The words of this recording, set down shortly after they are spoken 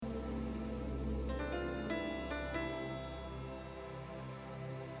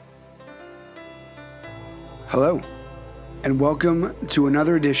Hello, and welcome to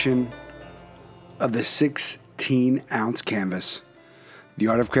another edition of the 16-ounce canvas, the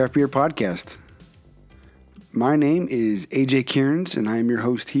Art of Craft Beer podcast. My name is AJ Kierans, and I am your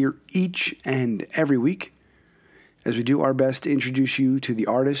host here each and every week as we do our best to introduce you to the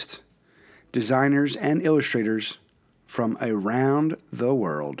artists, designers, and illustrators from around the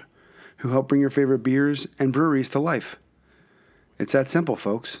world who help bring your favorite beers and breweries to life. It's that simple,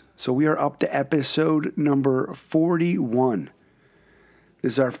 folks. So we are up to episode number 41.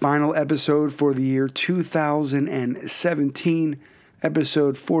 This is our final episode for the year 2017,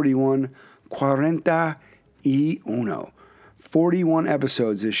 episode 41, 41. 41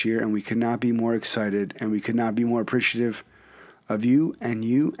 episodes this year, and we could not be more excited, and we could not be more appreciative of you and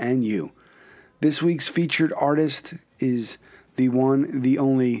you and you. This week's featured artist is the one, the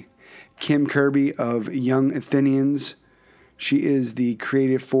only, Kim Kirby of Young Athenians. She is the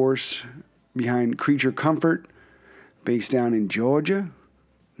creative force behind Creature Comfort, based down in Georgia.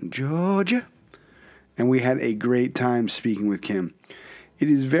 And we had a great time speaking with Kim. It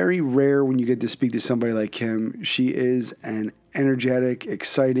is very rare when you get to speak to somebody like Kim. She is an energetic,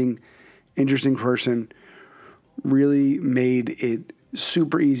 exciting, interesting person. Really made it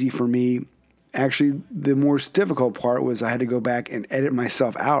super easy for me. Actually, the most difficult part was I had to go back and edit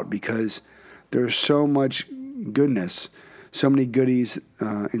myself out because there's so much goodness, so many goodies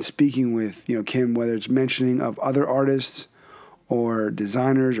in speaking with Kim, whether it's mentioning of other artists or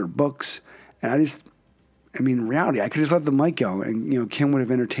designers or books. And in reality, I could just let the mic go and Kim would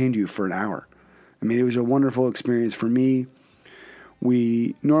have entertained you for an hour. I mean, it was a wonderful experience for me.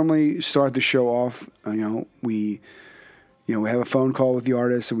 We normally start the show off, we have a phone call with the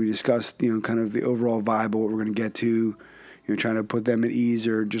artist and we discuss, kind of the overall vibe of what we're going to get to, trying to put them at ease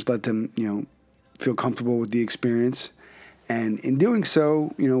or just let them, feel comfortable with the experience. And in doing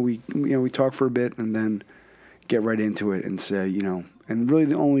so, we talk for a bit and then get right into it and say, and really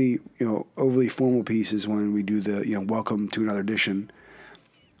the only, overly formal piece is when we do the, welcome to another edition.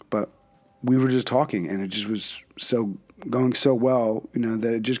 But we were just talking and it just was going so well,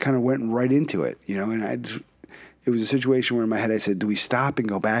 that it just kind of went right into it, and it was a situation where in my head I said, do we stop and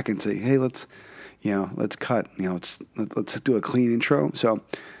go back and say, hey, let's cut, let's do a clean intro. So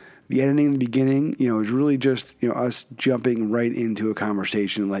the editing in the beginning, is really just, us jumping right into a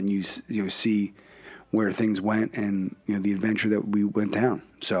conversation and letting you see where things went and, the adventure that we went down.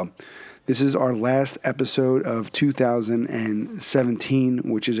 So this is our last episode of 2017,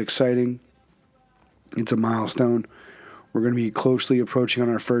 which is exciting. It's a milestone. We're going to be closely approaching on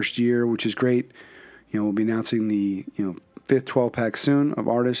our first year, which is great. We'll be announcing the, 5th 12-pack soon of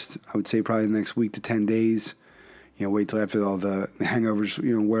artists. I would say probably the next week to 10 days. Wait till after all the hangovers,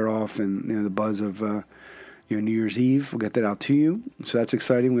 wear off and, the buzz of, New Year's Eve. We'll get that out to you. So that's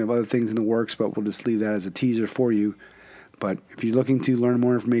exciting. We have other things in the works, but we'll just leave that as a teaser for you. But if you're looking to learn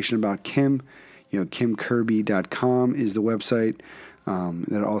more information about Kim, kimkirby.com is the website.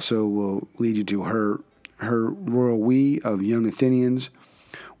 That also will lead you to her royal we of Young Athenians,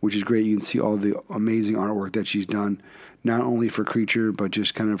 which is great. You can see all the amazing artwork that she's done, not only for Creature, but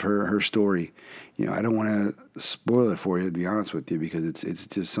just kind of her story. I don't want to spoil it for you, to be honest with you, because it's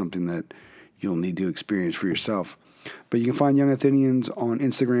just something that you'll need to experience for yourself. But you can find Young Athenians on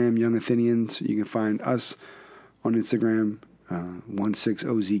Instagram, Young Athenians. You can find us on Instagram,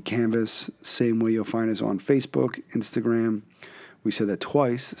 16OZ Canvas. Same way you'll find us on Facebook, Instagram. We said that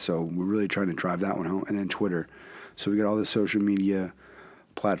twice, so we're really trying to drive that one home. And then Twitter. So we got all the social media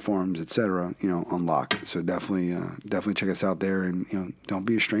platforms, etc., on lock. So definitely check us out there, and don't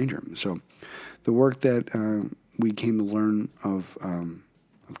be a stranger. So the work that we came to learn of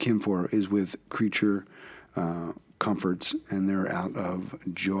Kim for is with Creature Comforts, and they're out of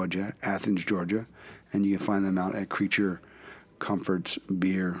Georgia, Athens, Georgia, and you can find them out at Creature Comforts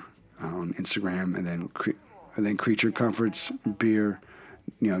Beer on Instagram, and then Creature Comforts Beer,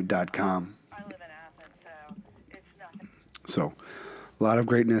 .com. I live in Athens, so it's nothing. So a lot of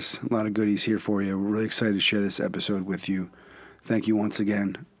greatness, a lot of goodies here for you. We're really excited to share this episode with you. Thank you once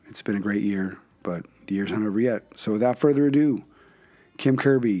again. It's been a great year, but the year's not over yet. So without further ado, Kim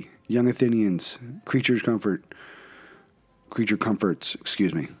Kirby, Young Athenians, Creature Comforts,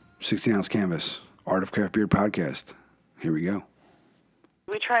 16-ounce canvas, Art of Craft Beer podcast. Here we go.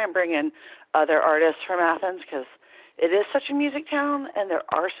 We try and bring in other artists from Athens because it is such a music town, and there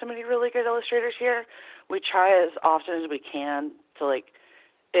are so many really good illustrators here. We try as often as we can to,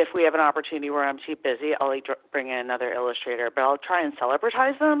 if we have an opportunity where I'm too busy, I'll bring in another illustrator, but I'll try and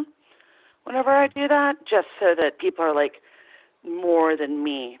celebratize them whenever I do that, just so that people are more than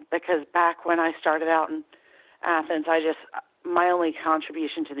me. Because back when I started out in Athens, my only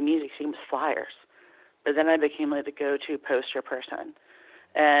contribution to the music scene was flyers. but then I became like the go-to poster person.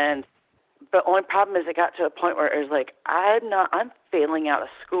 And but only problem is it got to a point where it was like I'm failing out of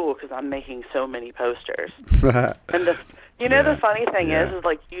school because I'm making so many posters. And the funny thing is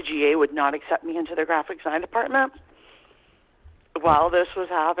like UGA would not accept me into their graphic design department while this was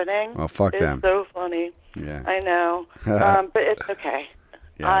happening. Well, fuck them. It's so funny. Yeah. I know. But it's okay.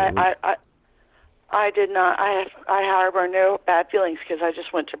 Yeah. I did not. I harbor no bad feelings because I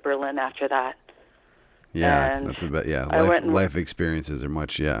just went to Berlin after that. Yeah, and that's a bit. Yeah, life experiences are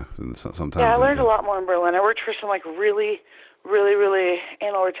much. Yeah, sometimes. Yeah, I learned a lot more in Berlin. I worked for some like really, really, really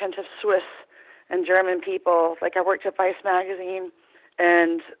anal retentive Swiss and German people. Like I worked at Vice magazine,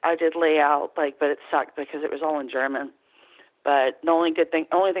 and I did layout. But it sucked because it was all in German. But the only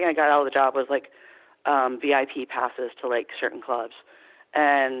thing I got out of the job was like VIP passes to like certain clubs,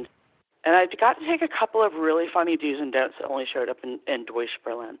 and I got to take a couple of really funny do's and don'ts that only showed up in Deutsch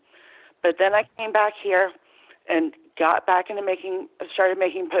Berlin. But then I came back here and got back into started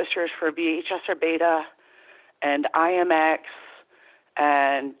making posters for VHS or Beta and IMX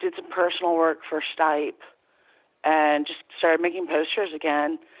and did some personal work for Stipe and just started making posters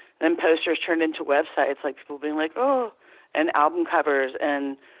again. And then posters turned into websites, like people being like, oh, and album covers.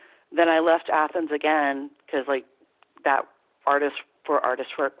 And then I left Athens again because like that artist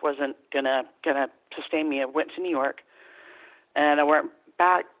work wasn't gonna sustain me. I went to New York and I went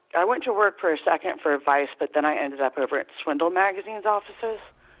back. I went to work for a second for Vice, but then I ended up over at Swindle Magazine's offices.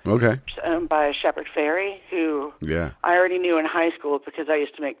 Okay. Owned by Shepard Fairey, who I already knew in high school because I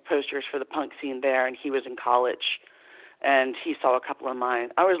used to make posters for the punk scene there, and he was in college, and he saw a couple of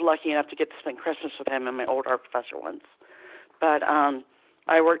mine. I was lucky enough to get to spend Christmas with him and my old art professor once. But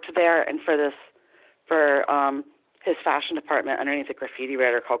I worked there, and for his fashion department underneath a graffiti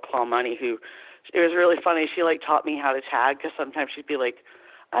writer called Claw Money, it was really funny. She like taught me how to tag because sometimes she'd be like,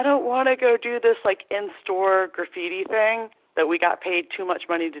 I don't want to go do this like in-store graffiti thing that we got paid too much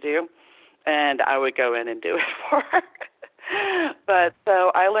money to do, and I would go in and do it for her. But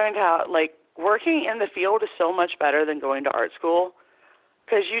so I learned how like working in the field is so much better than going to art school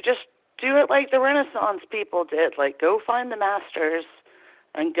because you just do it like the Renaissance people did, like go find the masters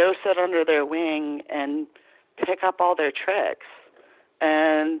and go sit under their wing and pick up all their tricks.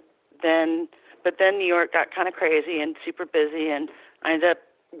 But then New York got kind of crazy and super busy, and I ended up,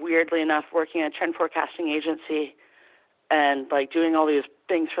 weirdly enough, working at a trend forecasting agency and like doing all these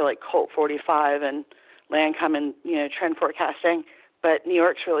things for like Colt 45 and Lancome and trend forecasting. But New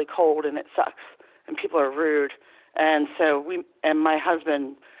York's really cold and it sucks and people are rude. And so my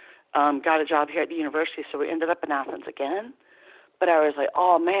husband got a job here at the university, so we ended up in Athens again. But I was like,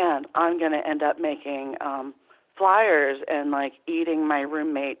 oh man, I'm gonna end up making flyers and like eating my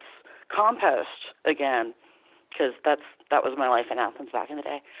roommate's compost again, because that was my life in Athens back in the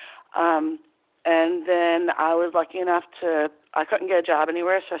day. And then I was lucky enough I couldn't get a job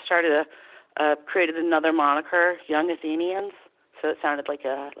anywhere, so I created another moniker, Young Athenians, so it sounded like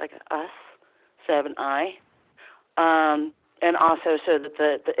a us, so I have an I. And also so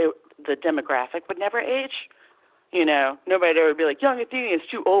that the demographic would never age. Nobody would be like, Young Athenians,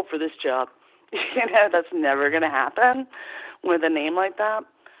 too old for this job. That's never going to happen with a name like that.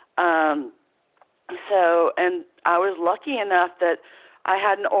 And I was lucky enough that I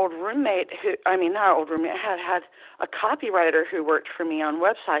had an old roommate I had a copywriter who worked for me on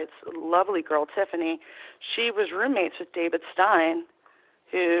websites, a lovely girl, Tiffany. She was roommates with David Stein,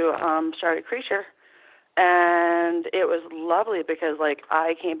 who started Creature. And it was lovely because, like,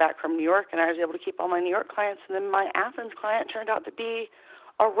 I came back from New York and I was able to keep all my New York clients. And then my Athens client turned out to be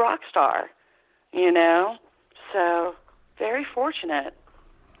a rock star, So very fortunate.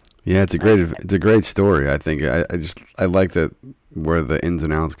 Yeah, it's a great story. I think I like that where the ins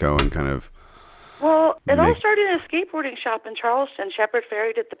and outs go and kind of. Well, it all started in a skateboarding shop in Charleston. Shepard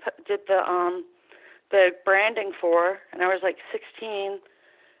Fairey did the branding for, and I was like 16,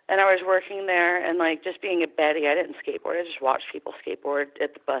 and I was working there and like just being a Betty. I didn't skateboard. I just watched people skateboard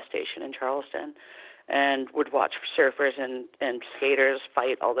at the bus station in Charleston, and would watch surfers and skaters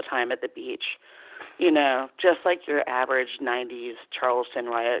fight all the time at the beach. Just like your average 90s Charleston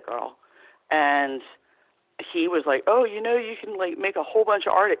riot girl. And he was like, oh, you can like make a whole bunch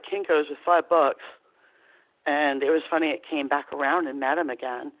of art at Kinko's with $5. And it was funny, it came back around and met him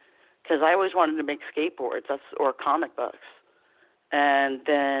again. Because I always wanted to make skateboards or comic books. And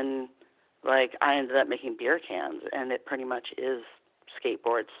then, like, I ended up making beer cans, and it pretty much is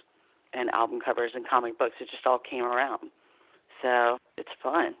skateboards and album covers and comic books. It just all came around. So it's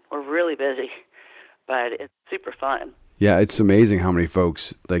fun. We're really busy. But it's super fun. Yeah, it's amazing how many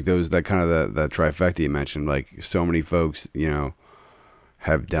folks like that kind of that trifecta you mentioned. Like so many folks,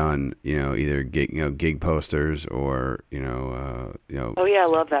 have done, either gig posters or, Oh yeah, I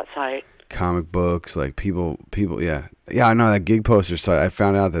love that site. comic books, like people, yeah. Yeah, I know that gig poster site. I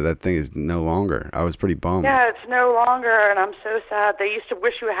found out that thing is no longer. I was pretty bummed. Yeah, it's no longer, and I'm so sad. They used to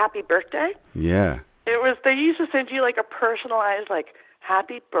wish you a happy birthday. Yeah. They used to send you like a personalized, like,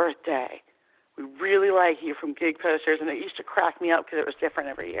 happy birthday. We really like you from gig posters, and it used to crack me up because it was different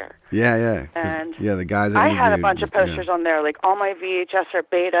every year. Yeah. And yeah, the guys I had a bunch of posters on there, like all my VHS or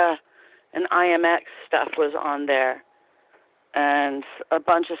beta and IMX stuff was on there, and a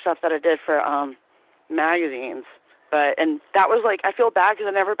bunch of stuff that I did for magazines. And that was like, I feel bad because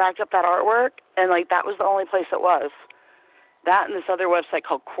I never backed up that artwork, and like that was the only place it was. That and this other website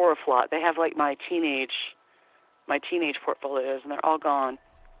called Coraflot. They have like my teenage portfolios, and they're all gone.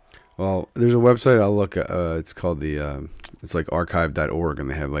 Well, there's a website I'll look at. It's called it's like archive.org, and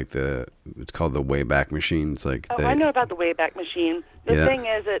they have like it's called the Wayback Machine. It's like I know about the Wayback Machine. The thing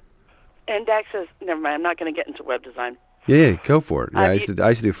is, it indexes. Never mind. I'm not going to get into web design. Yeah, go for it. Yeah, I used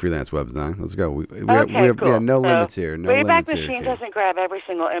to do freelance web design. Let's go. We cool. Yeah, no limits here. No Wayback limits Machine here, doesn't grab every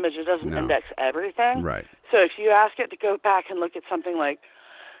single image. It doesn't index everything. Right. So if you ask it to go back and look at something like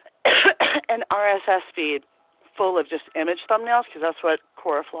an RSS feed full of just image thumbnails, because that's what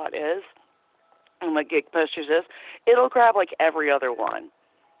Coraflot is, and what Gig Posters is, it'll grab like every other one.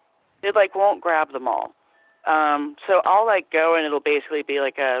 It like won't grab them all. So I'll like go and it'll basically be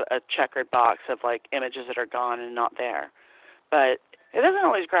like a checkered box of like images that are gone and not there. But it doesn't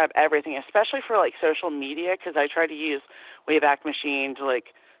always grab everything, especially for like social media, because I try to use Wayback Machine to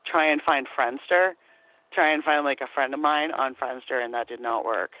like try and find like a friend of mine on Friendster, and that did not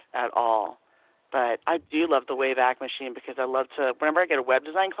work at all. But I do love the Wayback Machine because I love to, whenever I get a web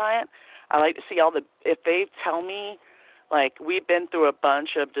design client, I like to see if they tell me, like, we've been through a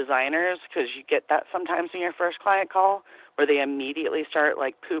bunch of designers, because you get that sometimes in your first client call, where they immediately start,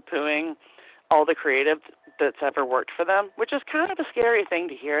 like, poo-pooing all the creative that's ever worked for them, which is kind of a scary thing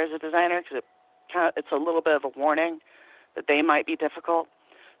to hear as a designer, because it's a little bit of a warning that they might be difficult.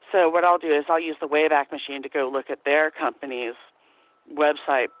 So what I'll do is I'll use the Wayback Machine to go look at their company's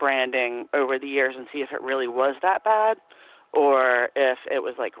website branding over the years and see if it really was that bad, or if it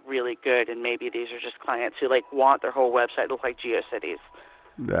was like really good, and maybe these are just clients who like want their whole website to look like GeoCities.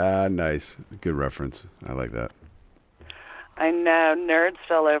 Ah, nice. Good reference. I like that. I know,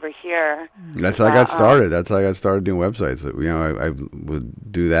 Nerdsville over here. That's how I got started. That's how I got started doing websites. I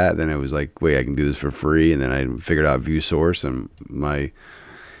would do that. Then it was like, wait, I can do this for free. And then I figured out ViewSource, and my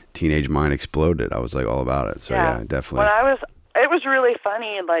teenage mind exploded. I was like all about it. So yeah definitely. It was really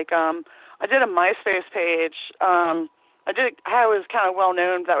funny. Like, I did a MySpace page. I was kind of well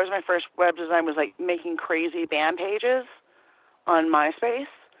known. That was my first web design, was like making crazy band pages on MySpace.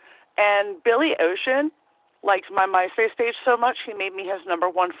 And Billy Ocean liked my MySpace page so much, he made me his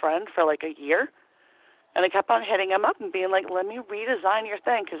 #1 friend for like a year. And I kept on hitting him up and being like, let me redesign your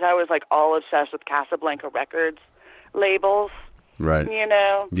thing, because I was like all obsessed with Casablanca Records labels. Right.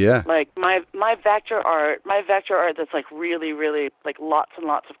 Yeah. Like my vector art that's like really, really like lots and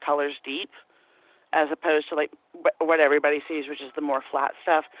lots of colors deep, as opposed to like what everybody sees, which is the more flat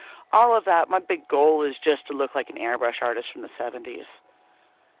stuff. All of that, my big goal is just to look like an airbrush artist from the 70s.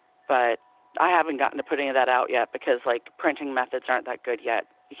 But I haven't gotten to put any of that out yet, because like printing methods aren't that good yet.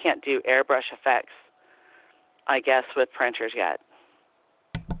 You can't do airbrush effects, I guess, with printers yet.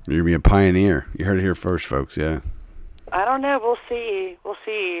 You're going to be a pioneer. You heard it here first, folks. Yeah. I don't know. We'll see.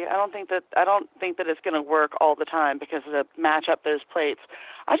 I don't think that it's going to work all the time, because of the match up those plates.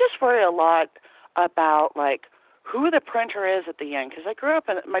 I just worry a lot about like who the printer is at the end, because I grew up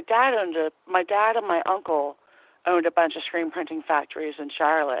and my dad and my uncle owned a bunch of screen printing factories in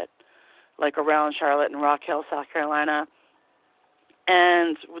Charlotte, like around Charlotte and Rock Hill, South Carolina.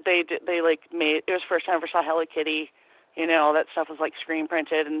 And they like made, it was the first time I ever saw Hello Kitty. All that stuff was like screen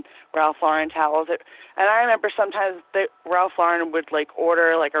printed, and Ralph Lauren towels. And I remember sometimes Ralph Lauren would like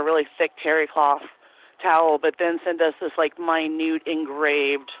order like a really thick terry cloth towel, but then send us this like minute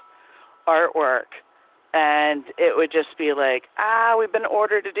engraved artwork. And it would just be like, we've been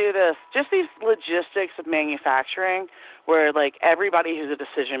ordered to do this. Just these logistics of manufacturing, where like everybody who's a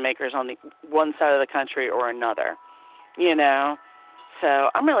decision maker is on the one side of the country or another, So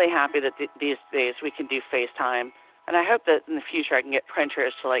I'm really happy that these days we can do FaceTime. And I hope that in the future I can get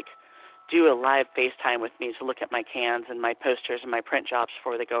printers to like do a live FaceTime with me to look at my cans and my posters and my print jobs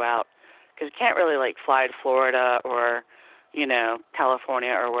before they go out. Because I can't really like fly to Florida or,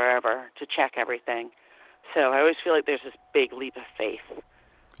 California or wherever to check everything. So I always feel like there's this big leap of faith.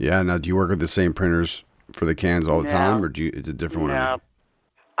 Yeah. Now, do you work with the same printers for the cans all the time, or is it a different one?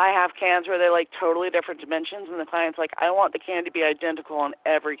 I have cans where they're like totally different dimensions, and the client's like, I want the can to be identical on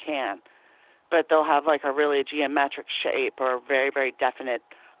every can, but they'll have like a really geometric shape or a very, very definite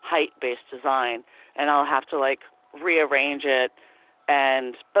height-based design, and I'll have to like rearrange it.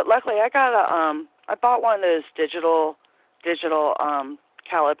 But luckily I bought one of those digital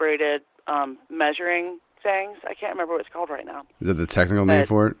calibrated measuring things. I can't remember what it's called right now. Is that the technical name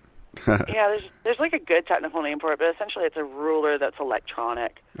for it? Yeah, there's like a good technical name for it, but essentially it's a ruler that's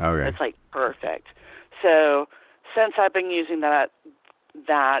electronic. Okay. It's like perfect. So since I've been using that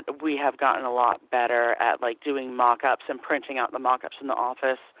we have gotten a lot better at like doing mock-ups and printing out the mock-ups in the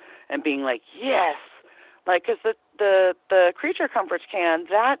office and being like, yes, like, because the Creature Comforts can,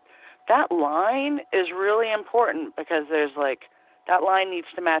 that line is really important, because there's like, that line needs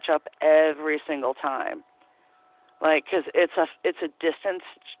to match up every single time. Like, because it's a distance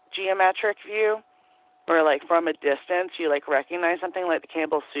geometric view, where like from a distance you like recognize something, like the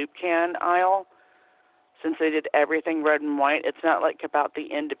Campbell's soup can aisle. Since they did everything red and white, it's not like about the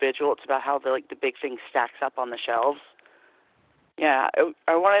individual; it's about how the big thing stacks up on the shelves. Yeah,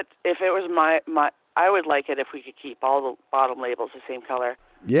 I want it. If it was my, I would like it if we could keep all the bottom labels the same color.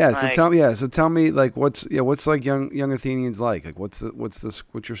 Yeah. Like, So tell me, like, what's like young Athenians like? Like, what's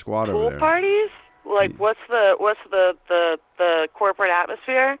your squad over there? Pool parties? Like, what's the corporate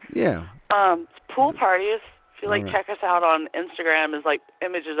atmosphere? Yeah. Pool parties. If you check us out on Instagram, is like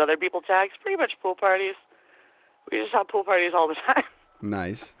images other people tags. Pretty much pool parties. We just have pool parties all the time.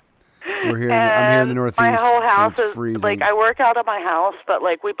 Nice. I'm here in the Northeast. My whole house is freezing. like, I work out of my house, but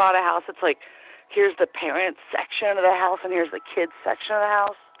like we bought a house. It's like, here's the parents section of the house and here's the kids section of the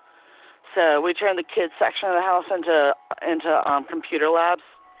house. So we turned the kids section of the house into computer labs.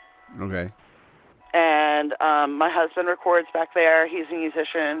 Okay. And my husband records back there. He's a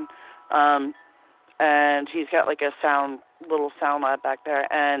musician, and he's got like a little sound lab back there.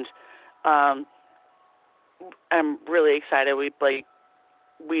 And I'm really excited.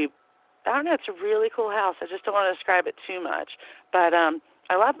 I don't know, it's a really cool house. I just don't want to describe it too much. But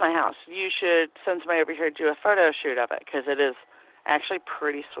I love my house. You should send somebody over here to do a photo shoot of it, because it is actually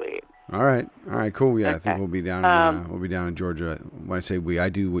pretty sweet. All right, cool. Yeah, okay. I think we'll be down in Georgia. When I say we, I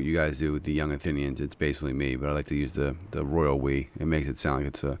do what you guys do with the young Athenians. It's basically me, but I like to use the royal we. It makes it sound like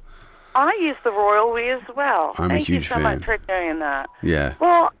it's a... I use the royal we as well. I'm a huge fan. Thank you so much for doing that. Yeah.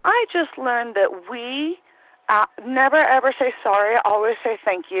 Well, I just learned that we never ever say sorry. Always say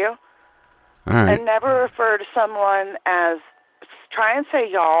thank you. All right. And never refer to someone as... Try and say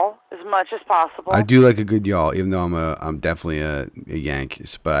y'all as much as possible. I do like a good y'all, even though I'm definitely a Yank.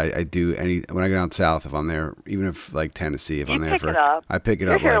 But I do when I go down south, if I'm there, even if like Tennessee, if I'm there for, I pick it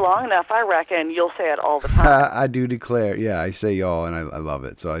up. You're here long enough, I reckon you'll say it all the time. I do declare, yeah, I say y'all, and I love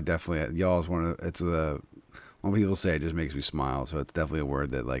it. So I definitely, y'all is when people say it, just makes me smile. So it's definitely a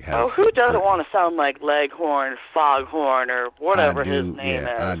word that like has. Oh, who doesn't want to sound like Leghorn, Foghorn, or whatever his name is?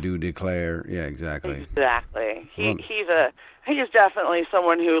 I do declare. Yeah, exactly. Exactly. He's definitely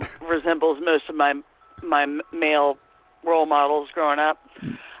someone who resembles most of my male role models growing up.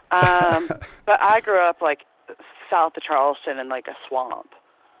 But I grew up like south of Charleston in like a swamp.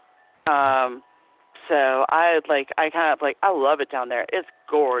 So I love it down there. It's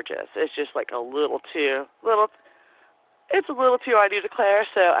gorgeous. It's just like it's a little too I do declare.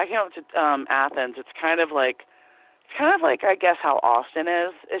 So I came up to Athens. It's kind of like I guess how Austin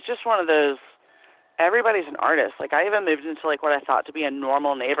is. It's just one of those. Everybody's an artist. Like, I even moved into like what I thought to be a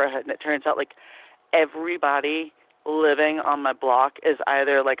normal neighborhood, and it turns out like everybody living on my block is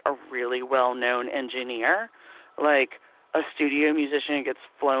either like a really well-known engineer, like a studio musician who gets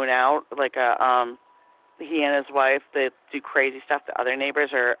flown out, like he and his wife, they do crazy stuff. The other neighbors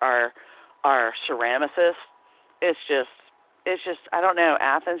are ceramicists. It's just I don't know.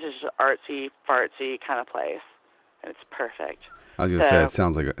 Athens is just an artsy, fartsy kind of place, and it's perfect. I was gonna say it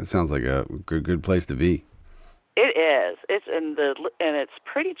sounds like a good place to be. It is. And it's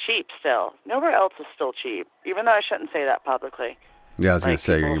pretty cheap still. Nowhere else is still cheap, even though I shouldn't say that publicly. Yeah, I was gonna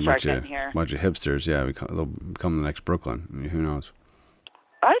say you're a bunch of hipsters. Yeah, they'll become the next Brooklyn. I mean, who knows?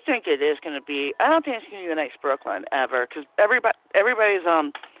 I think it is going to be. I don't think it's going to be the next Brooklyn ever, because everybody's.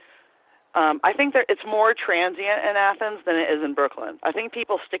 I think that it's more transient in Athens than it is in Brooklyn. I think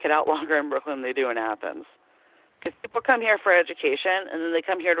people stick it out longer in Brooklyn than they do in Athens. Because people come here for education, and then they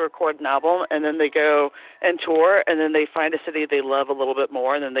come here to record an album, and then they go and tour, and then they find a city they love a little bit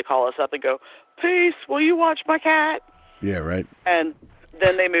more, and then they call us up and go, "Peace, will you watch my cat?" Yeah, right. And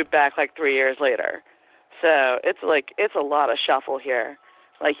then they move back like 3 years later. So it's a lot of shuffle here.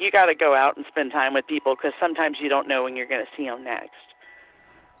 Like, you got to go out and spend time with people, because sometimes you don't know when you're going to see them next.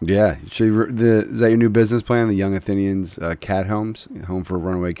 Yeah. So is that your new business plan? The Young Athenians cat homes, home for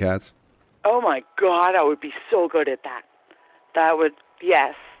runaway cats. Oh my God, I would be so good at that. That would,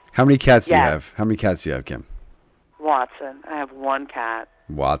 yes, How many cats do you yes. have? How many cats do you have, Kim? Watson. I have one cat,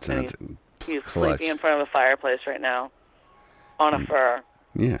 Watson. and That's he's sleeping clutch. in front of a fireplace right now on a fur.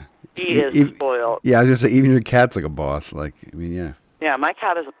 Yeah. He is spoiled. Yeah, I was gonna say even your cat's like a boss. Like, I mean, yeah. Yeah, my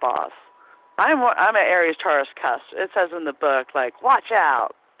cat is a boss. I'm an Aries Taurus cusp. It says in the book, like, watch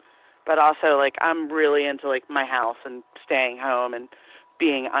out. But also, like, I'm really into, like, my house and staying home and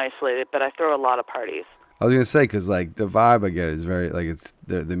being isolated, but I throw a lot of parties. I was gonna say because like the vibe I get is very like it's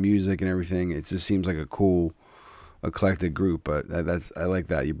the music and everything. It just seems like a cool, eclectic group. But I like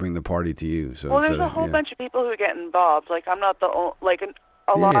that you bring the party to you. So Well, there's instead a of whole bunch of people who get involved. Like, I'm not the only, like,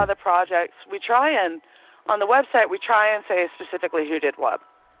 a lot yeah. of the projects, we try and, on the website, we try and say specifically who did what.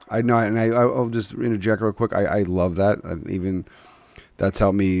 I know, and I'll just interject real quick. I love that. Even that's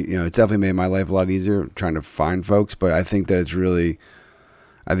helped me. You know, it's definitely made my life a lot easier trying to find folks. But I think that it's really,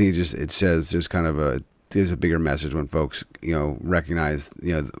 I think it says there's a bigger message when folks recognize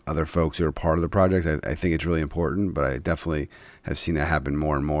other folks who are part of the project. I think it's really important. But I definitely have seen that happen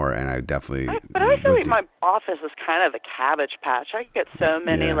more and more. And I definitely I feel like my office is kind of a cabbage patch. I get so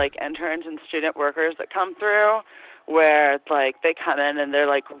many like interns and student workers that come through, where like they come in and they're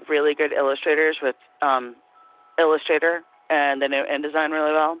like really good illustrators with Illustrator and they know InDesign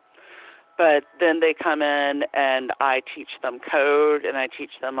really well. But then they come in and I teach them code and I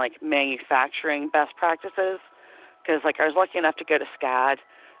teach them like manufacturing best practices. Because like I was lucky enough to go to SCAD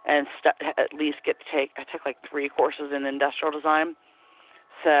and at least I took like 3 courses in industrial design.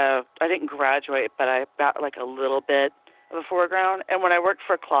 So I didn't graduate, but I got like a little bit of a foreground. And when I worked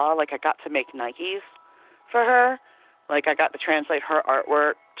for Claw, like I got to make Nikes for her. Like I got to translate her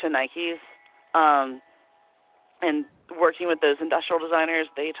artwork to Nikes. And working with those industrial designers,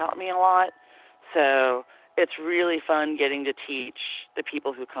 they taught me a lot. So it's really fun getting to teach the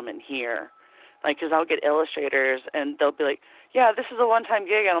people who come in here. Like, because I'll get illustrators, and they'll be like, yeah, this is a one-time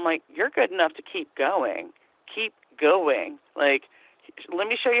gig. And I'm like, you're good enough to keep going. Keep going. Like, let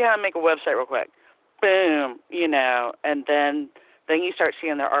me show you how to make a website real quick. Boom, and then you start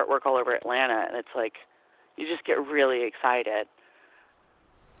seeing their artwork all over Atlanta, and it's like, you just get really excited.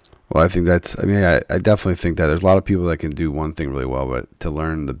 Well, I think I definitely think that there's a lot of people that can do one thing really well, but to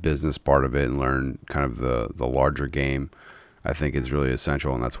learn the business part of it and learn kind of the larger game, I think is really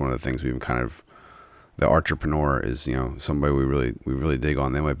essential. And that's one of the things we've kind of, the entrepreneur is, somebody we really dig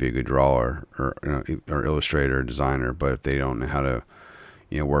on. They might be a good drawer or illustrator or designer, but if they don't know how to,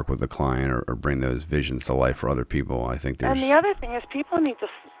 work with the client or bring those visions to life for other people, I think there's... And the other thing is people need to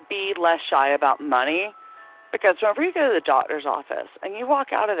be less shy about money. Because whenever you go to the doctor's office and you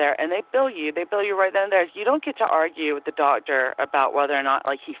walk out of there and they bill you right then and there. You don't get to argue with the doctor about whether or not,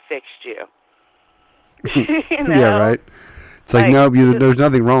 like, he fixed you. Yeah, right. It's like no, there's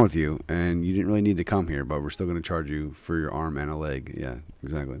nothing wrong with you, and you didn't really need to come here, but we're still going to charge you for your arm and a leg. Yeah,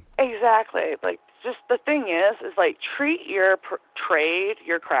 exactly. Exactly. Like, just the thing is like, treat your trade,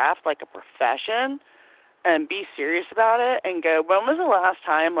 your craft, like a profession. And be serious about it and go, when was the last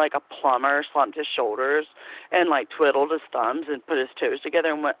time, like, a plumber slumped his shoulders and, like, twiddled his thumbs and put his toes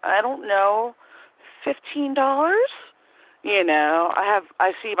together and went, I don't know, $15?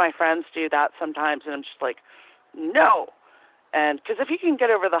 I see my friends do that sometimes, and I'm just like, no. And because if you can get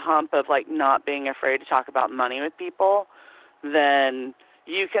over the hump of, like, not being afraid to talk about money with people, then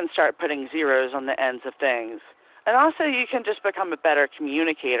you can start putting zeros on the ends of things. And also you can just become a better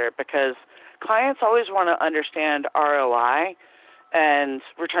communicator because clients always want to understand ROI and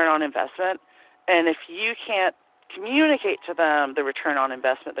return on investment. And if you can't communicate to them the return on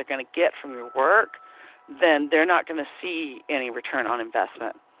investment they're going to get from your work, then they're not going to see any return on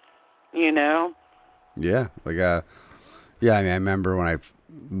investment. Yeah. I remember when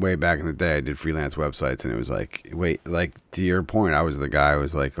way back in the day, I did freelance websites, and it was like, to your point, I was the guy who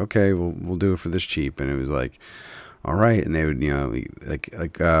was like, okay, we'll do it for this cheap. And it was like, all right. And they would,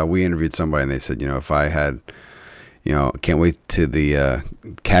 we interviewed somebody and they said, if I had, can't wait to the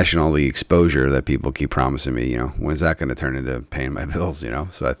cash in all the exposure that people keep promising me, when's that going to turn into paying my bills,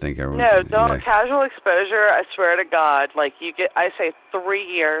 So I think everyone's... No, don't. Yeah. Casual exposure, I swear to God, like I say 3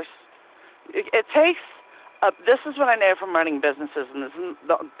 years. It takes, this is what I know from running businesses, and this is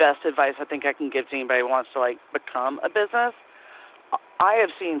the best advice I think I can give to anybody who wants to, like, become a business. I have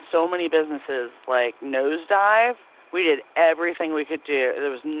seen so many businesses, like, nosedive. We did everything we could do. It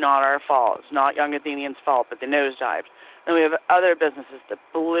was not our fault. It's not Young Athenians' fault, but they nosedived. And we have other businesses that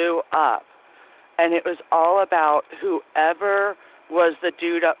blew up. And it was all about whoever was the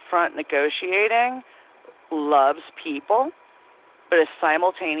dude up front negotiating loves people, but is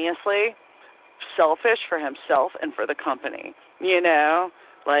simultaneously selfish for himself and for the company, you know?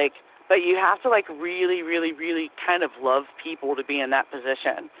 Like, but you have to, like, really, really, really kind of love people to be in that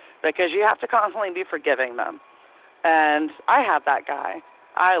position, because you have to constantly be forgiving them. And I have that guy.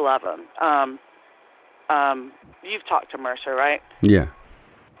 I love him. You've talked to Mercer, right? Yeah.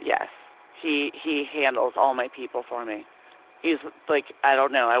 Yes. He handles all my people for me. He's like, I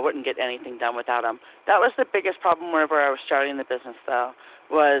don't know, I wouldn't get anything done without him. That was the biggest problem whenever I was starting the business, though,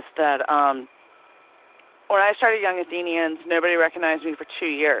 was that when I started Young Athenians, nobody recognized me for 2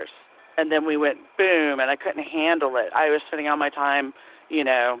 years. And then we went boom, and I couldn't handle it. I was spending all my time, you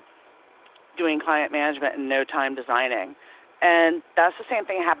know, doing client management and no time designing. And that's the same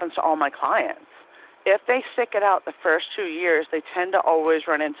thing that happens to all my clients. If they stick it out the first 2 years, they tend to always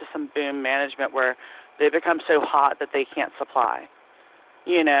run into some boom management where they become so hot that they can't supply,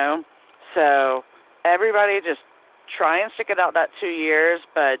 you know? So everybody just try and stick it out that 2 years,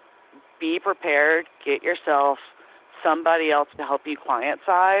 but be prepared. Get yourself somebody else to help you client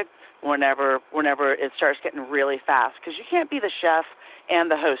side whenever it starts getting really fast, because you can't be the chef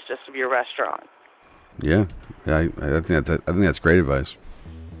and the hostess of your restaurant. Yeah, I think that's great advice.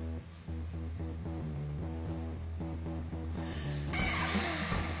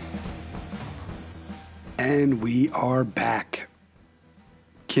 And we are back.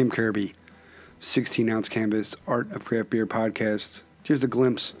 Kim Kirby, 16-ounce canvas, Art of Craft Beer podcast. Just a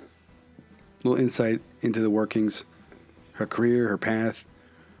glimpse, a little insight into the workings, her career, her path,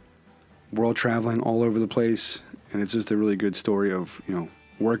 world traveling all over the place. And it's just a really good story of, you know,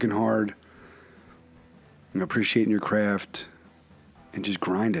 working hard, you know, appreciating your craft, and just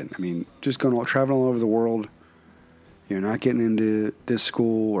grinding. I mean, just traveling all over the world, you know, not getting into this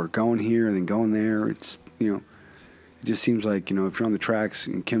school or going here and then going there. It's, you know, it just seems like, you know, if you're on the tracks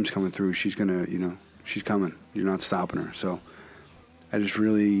and Kim's coming through, she's going to, you know, she's coming. You're not stopping her. So I just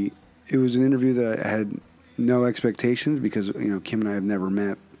really, it was an interview that I had no expectations because, you know, Kim and I have never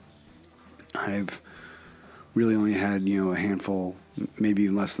met. I've really only had, you know, a handful, maybe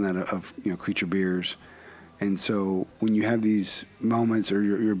even less than that, of, you know, Creature beers. And so when you have these moments or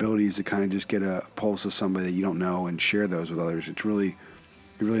your abilities to kind of just get a pulse of somebody that you don't know and share those with others, it really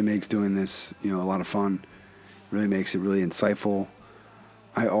makes doing this, you know, a lot of fun. It really makes it really insightful.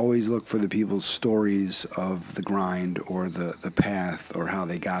 I always look for the people's stories of the grind or the path or how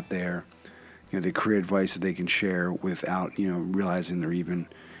they got there. You know, they create advice that they can share without, you know, realizing they're even,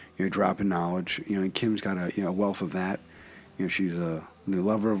 you know, dropping knowledge. You know, and Kim's got a, you know, wealth of that. You know, she's a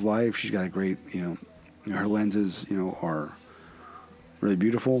lover of life. She's got a great, you know, her lenses, you know, are really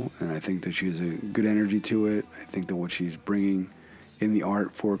beautiful, and I think that she has a good energy to it. I think that what she's bringing in the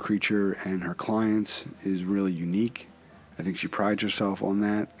art for Creature and her clients is really unique. I think she prides herself on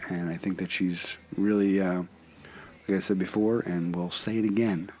that, and I think that she's really, like I said before, and we'll say it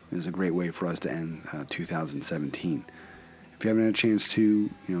again, is a great way for us to end 2017. If you haven't had a chance to,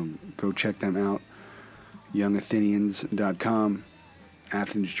 you know, go check them out, youngathenians.com,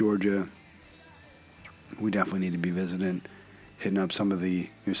 Athens, Georgia. We definitely need to be visiting, hitting up some of the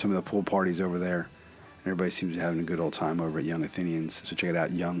pool parties over there. Everybody seems to be having a good old time over at Young Athenians. So check it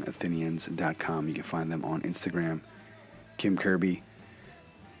out, youngathenians.com. You can find them on Instagram. Kim Kirby,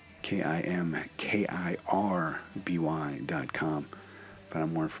 KIMKIRBY.com. Find out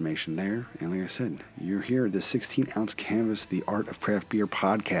more information there. And like I said, you're here at the 16-ounce canvas, the Art of Craft Beer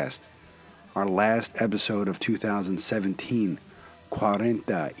podcast. Our last episode of 2017.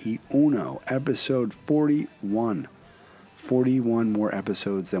 41, episode 41. 41 more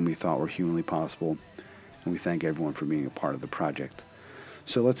episodes than we thought were humanly possible. And we thank everyone for being a part of the project.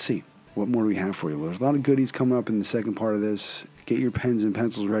 So let's see. What more do we have for you? Well, there's a lot of goodies coming up in the second part of this. Get your pens and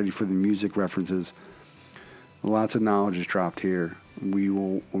pencils ready for the music references. Lots of knowledge is dropped here. We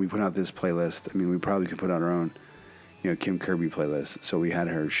will, when we put out this playlist, I mean, we probably could put out our own, you know, Kim Kirby playlist. So we had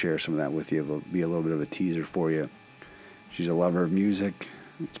her share some of that with you. It'll be a little bit of a teaser for you. She's a lover of music.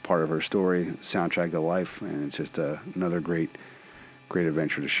 It's part of her story, soundtrack to life, and it's just another great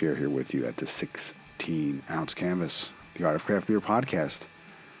adventure to share here with you at the 16-ounce canvas, the Art of Craft Beer podcast.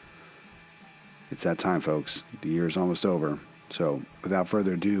 It's that time, folks. The year is almost over. So without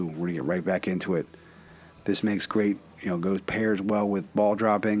further ado, we're going to get right back into it. This makes great, you know, pairs well with ball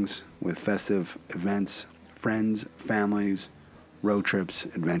droppings, with festive events, friends, families, road trips,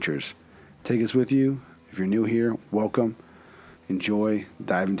 adventures. Take us with you. If you're new here, welcome. Enjoy.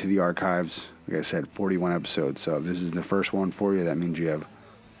 Dive into the archives. Like I said, 41 episodes. So if this is the first one for you, that means you have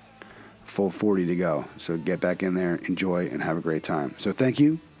full 40 to go. So get back in there, enjoy, and have a great time. So thank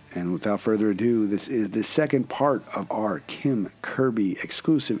you. And without further ado, this is the second part of our Kim Kirby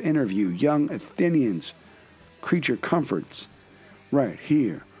exclusive interview, Young Athenians, Creature Comforts right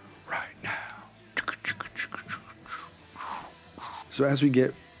here, right now. So as we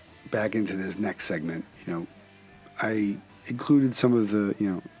get back into this next segment, I included some of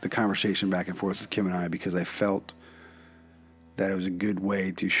the conversation back and forth with Kim and I because I felt that it was a good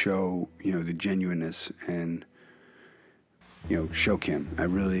way to show, the genuineness and, show Kim.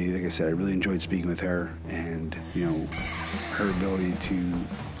 Like I said, I really enjoyed speaking with her and, her ability to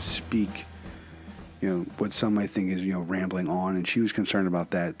speak, what some might think is, rambling on. And she was concerned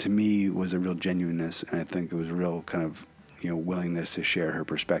about that. To me, was a real genuineness. And I think it was a real kind of, willingness to share her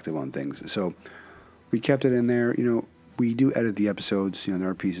perspective on things. So we kept it in there. We do edit the episodes. There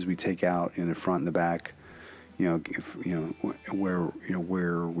are pieces we take out in the front and the back. Where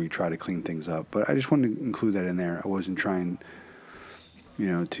we try to clean things up. But I just wanted to include that in there. I wasn't trying,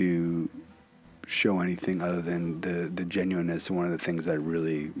 to show anything other than the genuineness. And one of the things that I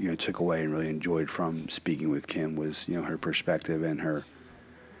really, took away and really enjoyed from speaking with Kim was, her perspective and her,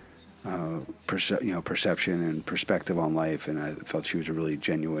 perception and perspective on life. And I felt she was a really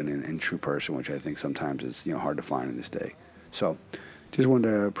genuine and true person, which I think sometimes is, hard to find in this day. So just wanted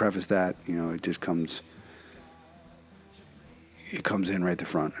to preface that, it just comes in right at the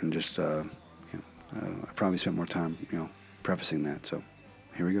front, and just I probably spent more time, prefacing that. So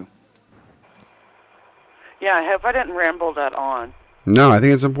here we go. Yeah, I hope I didn't ramble that on. No, I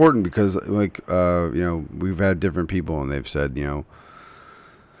think it's important because, we've had different people, and they've said,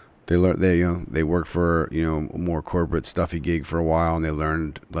 they work for a more corporate stuffy gig for a while, and they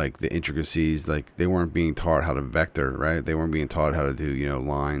learned like the intricacies. Like they weren't being taught how to vector, right? They weren't being taught how to do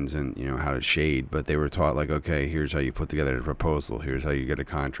lines and how to shade, but they were taught like, okay, here's how you put together a proposal, here's how you get a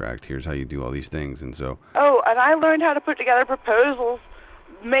contract, here's how you do all these things. And so and I learned how to put together proposals,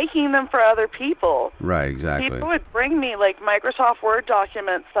 making them for other people. Right, exactly. People would bring me like Microsoft Word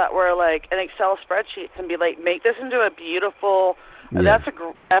documents that were like an Excel spreadsheets and be like, make this into a beautiful. Yeah. That's a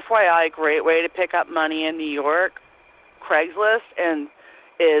FYI great way to pick up money in New York. Craigslist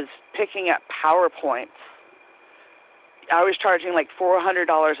is picking up PowerPoints. I was charging like $400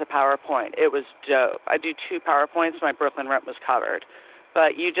 a PowerPoint. It was dope. I do 2 PowerPoints. My Brooklyn rent was covered.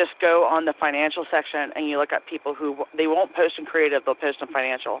 But you just go on the financial section and you look at people who they won't post in creative. They'll post in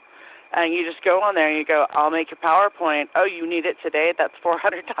financial. And you just go on there and you go, I'll make your PowerPoint. Oh, you need it today? That's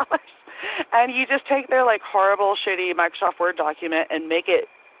 $400. And you just take their like horrible, shitty Microsoft Word document and make it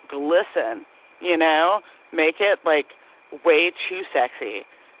glisten, make it like way too sexy.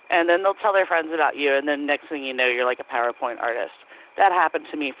 And then they'll tell their friends about you, and then next thing you know, you're like a PowerPoint artist. That happened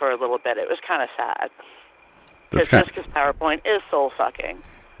to me for a little bit. It was kind of sad. Because PowerPoint is soul-sucking.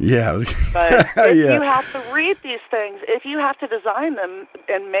 Yeah. But if you have to read these things, if you have to design them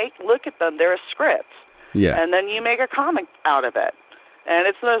and look at them, they're a script. Yeah. And then you make a comic out of it. And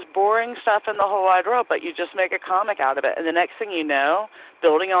it's the most boring stuff in the whole wide world, but you just make a comic out of it. And the next thing you know,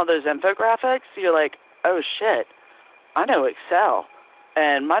 building all those infographics, you're like, oh, shit, I know Excel.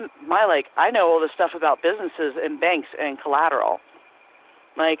 And I know all this stuff about businesses and banks and collateral.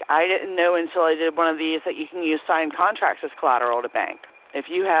 Like, I didn't know until I did one of these that you can use signed contracts as collateral to bank. If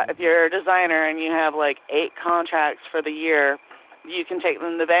you're a designer and you have like 8 contracts for the year, you can take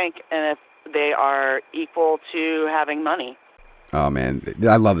them to the bank, and if they are equal to having money. Oh, man.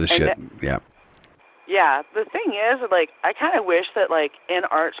 I love this shit. Yeah. Yeah. The thing is, like, I kind of wish that, like, in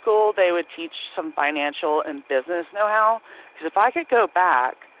art school they would teach some financial and business know-how. Because if I could go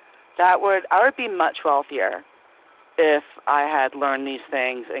back, I would be much wealthier if I had learned these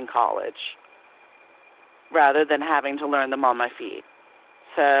things in college rather than having to learn them on my feet.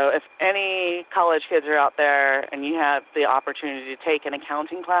 So if any college kids are out there and you have the opportunity to take an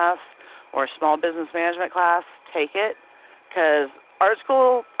accounting class or a small business management class, take it. Because art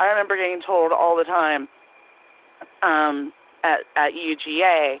school, I remember getting told all the time at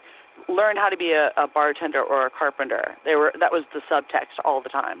UGA, learn how to be a bartender or a carpenter. That was the subtext all the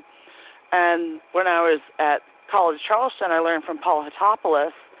time. And when I was at College Charleston, I learned from Paul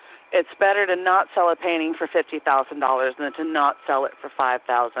Hitopoulos, it's better to not sell a painting for $50,000 than to not sell it for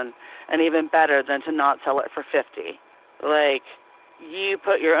 $5,000, and even better than to not sell it for $50,000. Like, you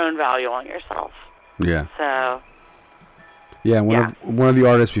put your own value on yourself. Yeah. So. Yeah, one of the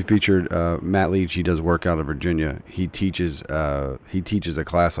artists we featured, Matt Leach, he does work out of Virginia. He teaches a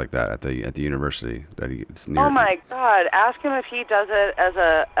class like that at the university that it's near. Oh my God! Ask him if he does it as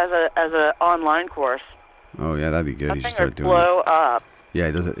a online course. Oh yeah, that'd be good. That thing would blow up. Yeah,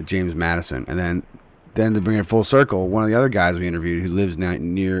 he does it at James Madison, and then to bring it full circle, one of the other guys we interviewed who lives now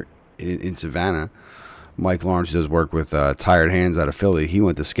in Savannah, Mike Lawrence, who does work with Tired Hands out of Philly. He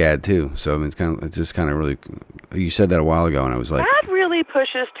went to SCAD too, so I mean, it's just kind of really. You said that a while ago, and I was like, that really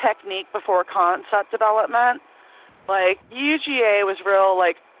pushes technique before concept development. Like, UGA was real,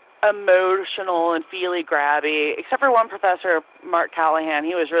 like, emotional and feely grabby, except for one professor, Mark Callahan.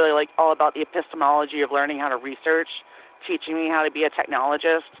 He was really, like, all about the epistemology of learning how to research, teaching me how to be a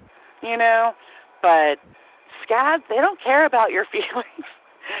technologist, you know? But SCAD, they don't care about your feelings.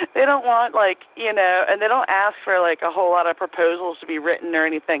 They don't want, like, you know, and they don't ask for, like, a whole lot of proposals to be written or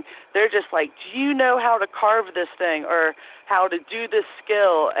anything. They're just like, do you know how to carve this thing or how to do this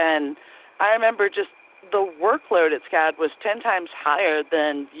skill? And I remember just the workload at SCAD was 10 times higher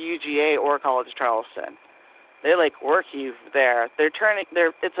than UGA or College of Charleston. They, like, work you there.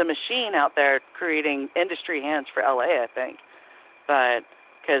 It's a machine out there creating industry hands for LA, I think. But,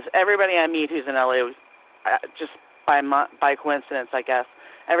 because everybody I meet who's in LA, just by coincidence, I guess,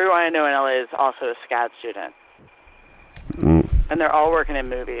 everyone I know in LA is also a SCAD student. And they're all working in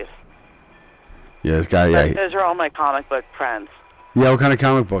movies. Yeah, this guy, yeah. Those are all my comic book friends. Yeah, what kind of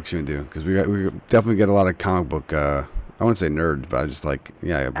comic books you do? Because we definitely get a lot of comic book, I wouldn't say nerds, but I just like,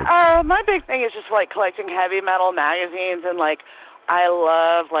 yeah. My big thing is just, like, collecting heavy metal magazines, and, like, I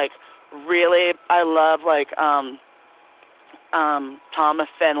love Tom of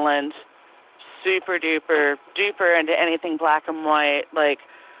Finland, super duper into anything black and white, like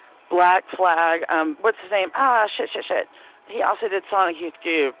Black Flag, what's his name? Shit. He also did Sonic Youth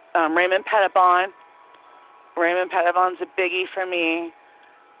Goob. Raymond Pettibon. Raymond Pettibon's a biggie for me.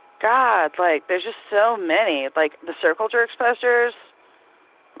 God, like, there's just so many. Like, the Circle Jerks posters,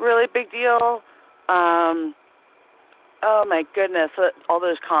 really big deal. Oh, my goodness. All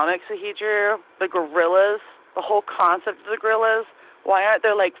those comics that he drew. The Gorillas, the whole concept of the Gorillas. Why aren't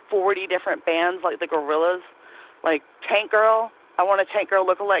there, like, 40 different bands like the Gorillas? Like, Tank Girl. I won a Tank Girl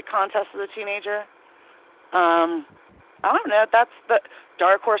lookalike contest as a teenager. I don't know. That's the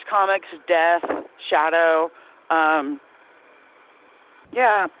Dark Horse Comics, Death, Shadow.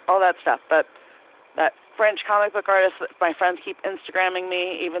 Yeah, all that stuff. But that French comic book artist that my friends keep Instagramming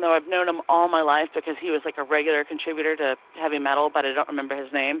me, even though I've known him all my life because he was, like, a regular contributor to heavy metal, but I don't remember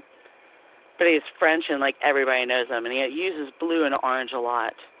his name. But he's French and, like, everybody knows him, and he uses blue and orange a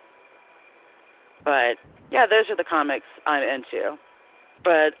lot. But, yeah, those are the comics I'm into.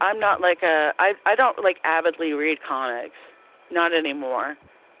 But I'm not like I don't, like, avidly read comics. Not anymore.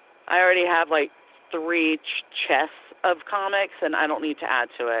 I already have, like, 3 chests of comics, and I don't need to add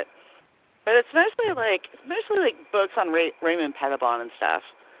to it. But it's mostly like books on Raymond Pettibon and stuff,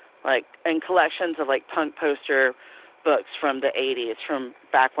 like, and collections of, like, punk poster books from the 80s, from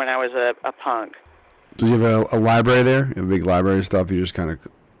back when I was a punk. Do you have a library there? You have a big library of stuff? You just kind of,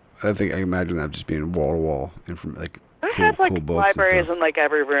 I imagine that just being wall to wall, and from, like, I have, like, libraries in, like,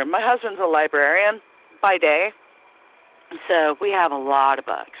 every room. My husband's a librarian by day, so we have a lot of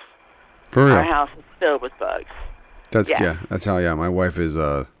books. For real? Our house is filled with books. That's how my wife is.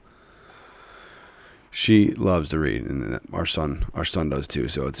 She loves to read, and our son does too.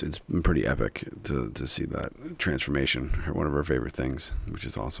 So it's been pretty epic to see that transformation. One of her favorite things, which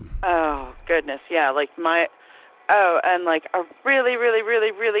is awesome. Oh goodness, yeah. Like and like a really, really,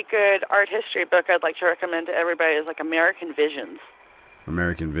 really, really good art history book I'd like to recommend to everybody is, like, American Visions.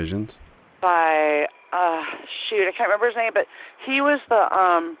 American Visions. By I can't remember his name, but he was the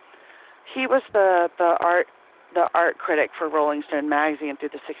art critic for Rolling Stone magazine through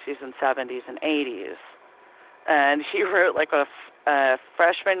the 60s and 70s and 80s. And he wrote, like, a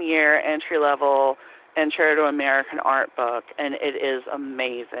freshman year entry-level intro to American art book, and it is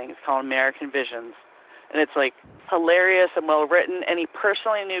amazing. It's called American Visions. And it's, like, hilarious and well-written, and he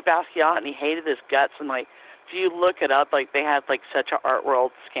personally knew Basquiat, and he hated his guts, and, like, if you look it up, like, they had, like, such an art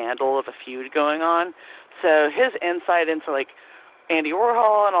world scandal of a feud going on. So his insight into, like, Andy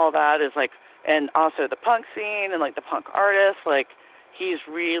Warhol and all that is, like, and also the punk scene and, like, the punk artists, like, he's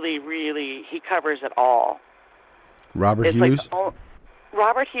really, really, he covers it all. Robert Hughes? Like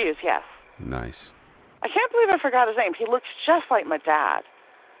Robert Hughes, yes. Nice. I can't believe I forgot his name. He looks just like my dad.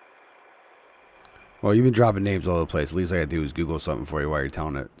 Well, you've been dropping names all over the place. The least I got to do is Google something for you while you're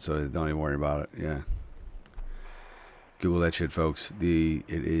telling it, so don't even worry about it. Yeah. Google that shit, folks. It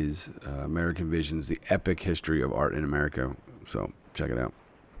is American Visions, the epic history of art in America. So check it out.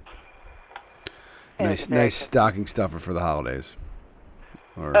 Nice stocking stuffer for the holidays.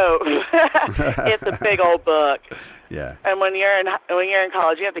 It's a big old book. Yeah. And when you're in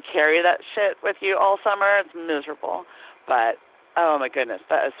college, you have to carry that shit with you all summer. It's miserable. But oh my goodness,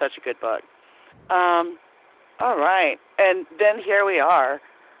 that is such a good book. All right, and then here we are.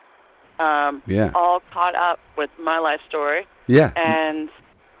 All caught up with my life story. Yeah. And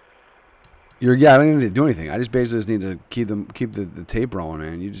I don't need to do anything. I just basically just need to keep the tape rolling,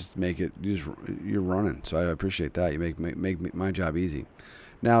 man. You just make it. You're running. So I appreciate that. You make my job easy.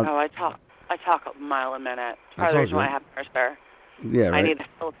 Now. I I talk a mile a minute. That's Probably the all reason why I good. have hair spare. Yeah, I right. need a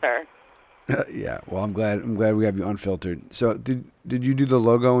filter. Yeah. Well, I'm glad we have you unfiltered. So, did you do the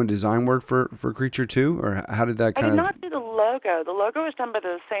logo and design work for Creature too, or how did that I did kind of? not do the logo. The logo was done by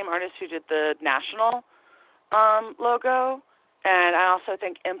the same artist who did the national logo, and I also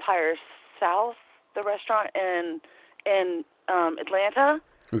think Empire South, the restaurant in Atlanta.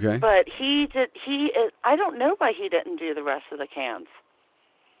 Okay. But I don't know why he didn't do the rest of the cans.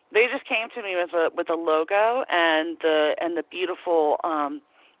 They just came to me with a logo and the beautiful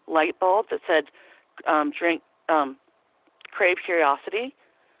light bulb that said drink crave curiosity,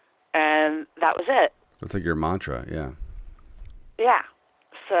 and that was it. That's like your mantra. Yeah. Yeah.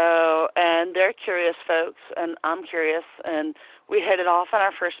 So, and they're curious folks, and I'm curious, and we hit it off in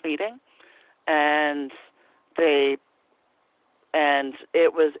our first meeting, and it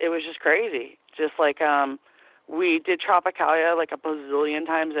was just crazy. Just like we did Tropicalia like a bazillion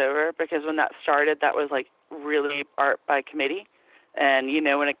times over, because when that started, that was like really art by committee, and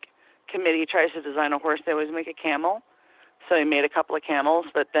when a committee tries to design a horse, they always make a camel. So I made a couple of camels,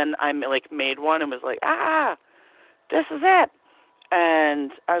 but then I made one and was like, this is it.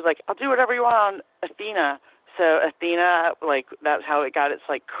 And I was like, I'll do whatever you want on Athena. So Athena, like, that's how it got its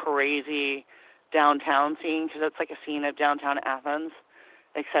like crazy downtown scene, because it's like a scene of downtown Athens,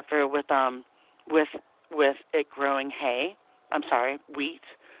 except for with it growing wheat,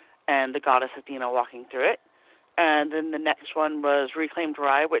 and the goddess Athena walking through it. And then the next one was Reclaimed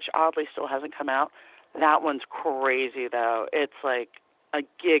Rye, which oddly still hasn't come out. That one's crazy though. It's like a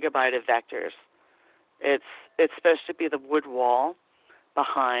gigabyte of vectors. It's supposed to be the wood wall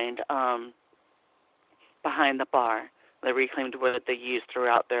behind the bar, the reclaimed wood they use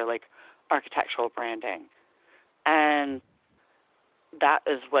throughout their like architectural branding, and that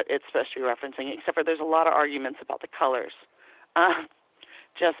is what it's supposed to be referencing. Except for there's a lot of arguments about the colors,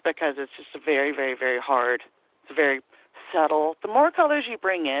 just because it's just very, very, very hard. It's very subtle. The more colors you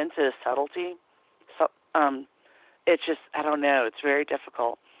bring into subtlety, it's just, I don't know. It's very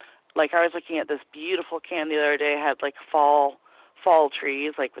difficult. Like, I was looking at this beautiful can the other day, had like fall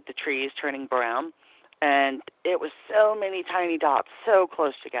trees, like with the trees turning brown, and it was so many tiny dots so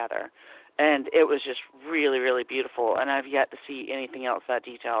close together, and it was just really, really beautiful, and I've yet to see anything else that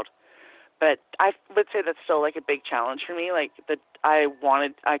detailed. But I would say that's still like a big challenge for me. Like, I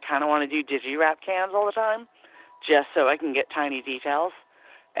kind of want to do digi-wrap cans all the time, just so I can get tiny details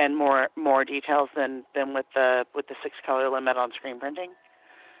and more details than with the 6-color limit on screen printing.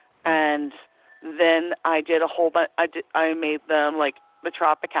 And then I did a whole bunch. I made them like the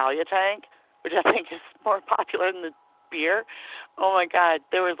Tropicalia tank, which I think is more popular than the beer. Oh my God,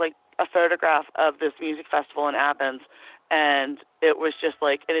 there was like a photograph of this music festival in Athens, and it was just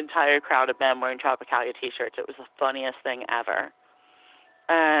like an entire crowd of men wearing Tropicalia t-shirts. It was the funniest thing ever.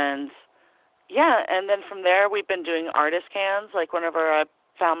 And yeah, and then from there we've been doing artist cans. Like, whenever I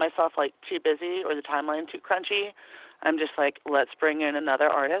found myself like too busy or the timeline too crunchy, I'm just like, let's bring in another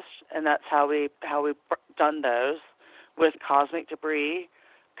artist, and that's how we've done those with Cosmic Debris,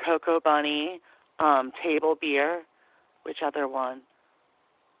 Cocoa Bunny, Table Beer. Which other one?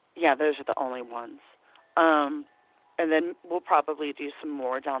 Yeah, those are the only ones. And then we'll probably do some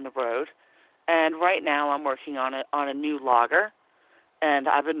more down the road. And right now I'm working on a new lager, and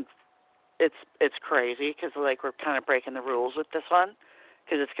it's crazy because like we're kind of breaking the rules with this one,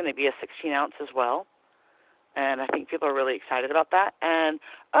 because it's going to be a 16-ounce as well. And I think people are really excited about that. And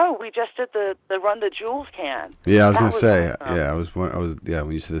we just did the Run the Jewels can. Yeah, I was gonna say. Awesome. Yeah, I was.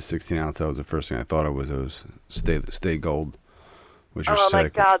 When you said the 16-ounce, that was the first thing I thought it was. It was Stay Gold, which are sick. Oh my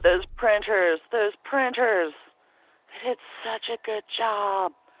God, those printers! They did such a good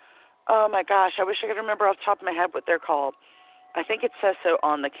job. Oh my gosh, I wish I could remember off the top of my head what they're called. I think it says so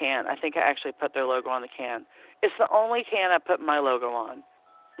on the can. I think I actually put their logo on the can. It's the only can I put my logo on.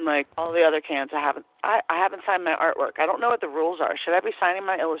 Like all the other cans, I haven't signed my artwork. I don't know what the rules are. Should I be signing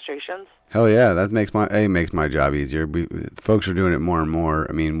my illustrations? Hell yeah, that makes my job easier. Folks are doing it more and more.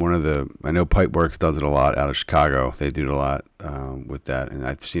 I mean, I know Pipeworks does it a lot out of Chicago. They do it a lot with that, and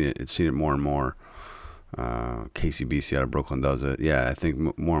I've seen it more and more. KCBC out of Brooklyn does it. Yeah, I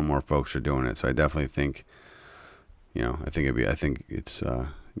think more and more folks are doing it. So I definitely think, I think it's,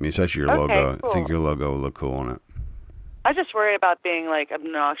 especially your logo. Cool. I think your logo will look cool on it. I just worry about being like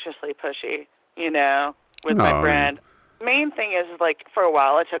obnoxiously pushy, with my brand. Main thing is like, for a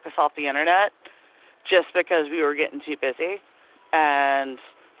while I took us off the internet just because we were getting too busy,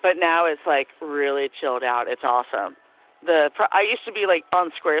 but now it's like really chilled out. It's awesome. I used to be like on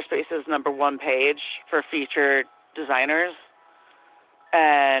Squarespace's #1 page for featured designers,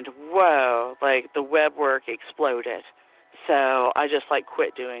 and whoa, like the web work exploded. So I just like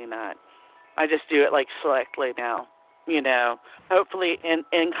quit doing that. I just do it like slickly now, hopefully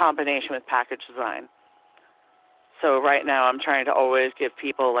in combination with package design. So right now I'm trying to always give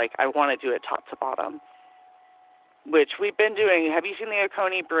people, like, I want to do it top to bottom, which we've been doing. Have you seen the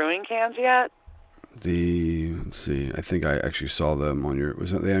Oconee brewing cans yet? Let's see, I think I actually saw them on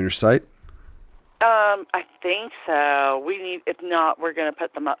was they on your site? I think so. If not, we're going to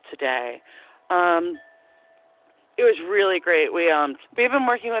put them up today. It was really great. We've been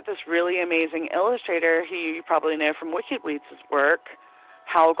working with this really amazing illustrator who you probably know from Wicked Weeds' work,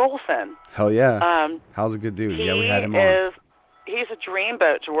 Hal Golson. Hell yeah. Hal's a good dude. Yeah, we had him on. He's a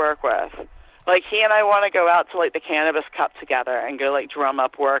dreamboat to work with. Like, he and I want to go out to, like, the Cannabis Cup together and go, like, drum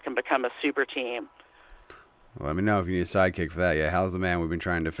up work and become a super team. Well, let me know if you need a sidekick for that. Yeah, Hal's the man. We've been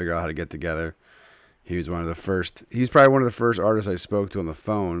trying to figure out how to get together. He was he's probably one of the first artists I spoke to on the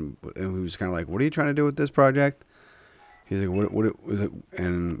phone, and he was kind of like, what are you trying to do with this project? He's like, what was it?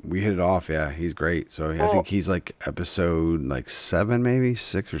 And we hit it off. Yeah, he's great. So I think he's like episode like 7, maybe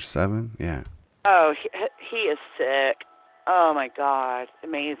 6 or 7. Yeah. Oh, he is sick. Oh my God,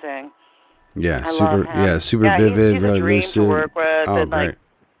 amazing. Yeah, super vivid, he's really a dream lucid. To work with. Oh, and, great. Like,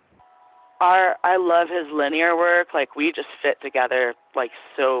 I love his linear work. Like, we just fit together like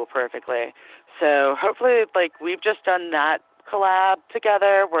so perfectly. So hopefully, like, we've just done that collab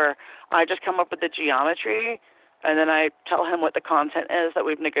together where I just come up with the geometry and then I tell him what the content is that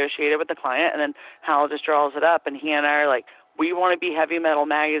we've negotiated with the client, and then Hal just draws it up, and he and I are like, we want to be Heavy Metal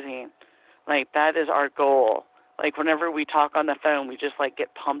Magazine. Like, that is our goal. Like, whenever we talk on the phone, we just, like,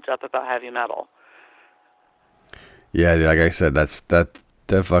 get pumped up about heavy metal. Yeah, like I said, that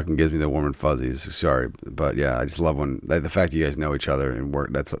fucking gives me the warm and fuzzies. Sorry, but yeah, I just love when the fact that you guys know each other and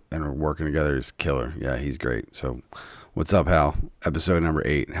are working together is killer. Yeah, he's great. So, what's up, Hal? Episode number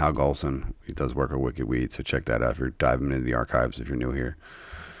 8, Hal Golson. He does work at Wicked Weed, so check that out if you're diving into the archives. If you're new here,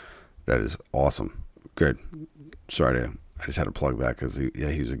 that is awesome. Good. I just had to plug that because he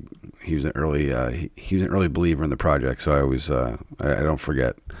was an early believer in the project. So I always I don't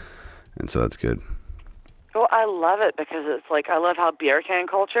forget, and so that's good. Well, I love it because it's like, I love how beer can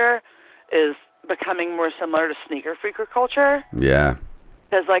culture is becoming more similar to sneaker freaker culture. Yeah.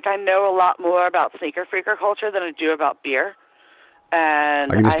 Because, like, I know a lot more about sneaker freaker culture than I do about beer.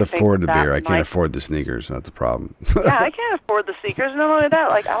 And I can just afford the beer. I can't afford the sneakers. That's a problem. Yeah, I can't afford the sneakers. Not only that,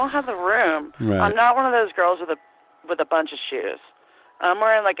 like, I don't have the room. Right. I'm not one of those girls with a bunch of shoes. I'm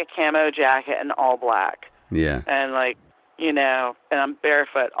wearing, like, a camo jacket and all black. Yeah. And, like, and I'm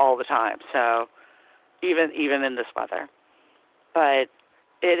barefoot all the time. So even in this weather. But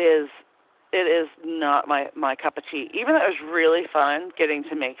it is not my cup of tea. Even though it was really fun getting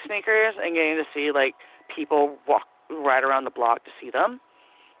to make sneakers and getting to see, like, people walk right around the block to see them.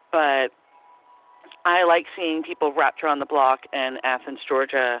 But I like seeing people wrapped around the block in Athens,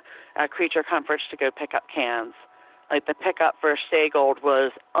 Georgia, at Creature Comforts to go pick up cans. Like, the pickup for Stay Gold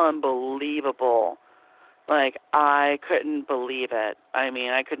was unbelievable. Like, I couldn't believe it. I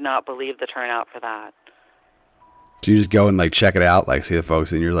mean, I could not believe the turnout for that. Do you just go and, like, check it out, like, see the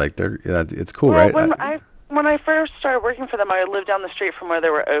folks, and you're like, it's cool, well, right? When I first started working for them, I lived down the street from where they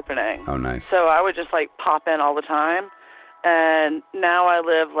were opening. Oh, nice. So I would just, like, pop in all the time. And now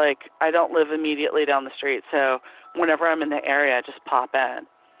I don't live immediately down the street. So whenever I'm in the area, I just pop in.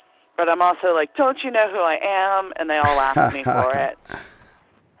 But I'm also like, don't you know who I am? And they all laugh at me for it.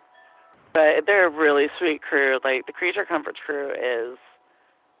 But they're a really sweet crew. Like, the Creature Comforts crew is,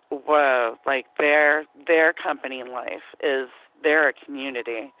 whoa. Like, their company in life is, they're a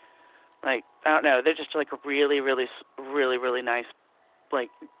community. Like, I don't know, they're just, like, a really, really, really, really nice, like,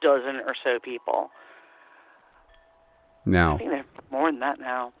 dozen or so people. Now, I think they're more than that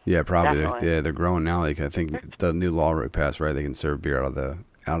now. Yeah, probably. They're growing now. Like, I think the new law passed, right? They can serve beer out of the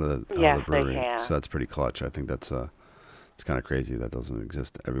brewery. They can. So that's pretty clutch. I think that's it's kind of crazy that doesn't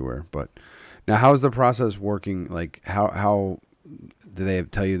exist everywhere. But now, how's the process working? Like, how do they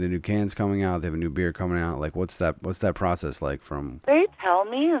tell you the new can's coming out? They have a new beer coming out. Like, what's that process like from? They tell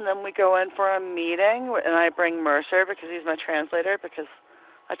me, and then we go in for a meeting, and I bring Mercer because he's my translator, because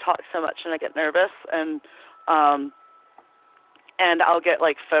I talk so much and I get nervous, and I'll get,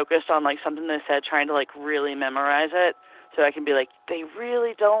 like, focused on, like, something they said, trying to, like, really memorize it, so I can be like, they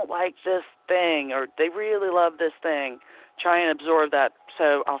really don't like this thing, or they really love this thing. Try and absorb that,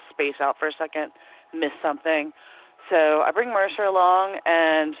 so I'll space out for a second, miss something. So I bring Mercer along,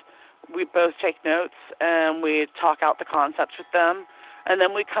 and we both take notes, and we talk out the concepts with them, and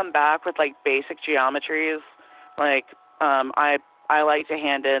then we come back with, like, basic geometries. Like, I like to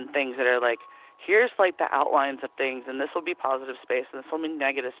hand in things that are like, here's, like, the outlines of things, and this will be positive space, and this will be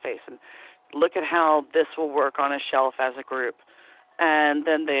negative space, and look at how this will work on a shelf as a group. and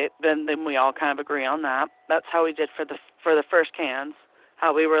then we all kind of agree on that. That's how we did for the first cans.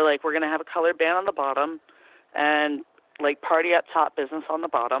 How we were like, we're gonna have a colored band on the bottom, and like party up top, business on the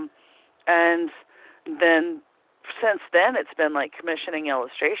bottom, and then since then it's been like commissioning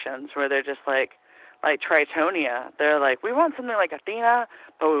illustrations where they're just like Tritonia. They're like, we want something like Athena,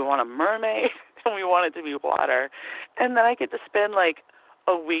 but we want a mermaid and we want it to be water, and then I get to spend like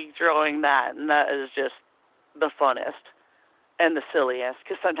a week drawing that, and that is just the funnest and the silliest,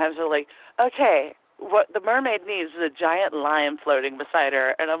 because sometimes they're like, okay, what the mermaid needs is a giant lion floating beside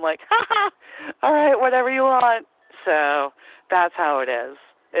her, and I'm like, ha, all right, whatever you want. So that's how it is.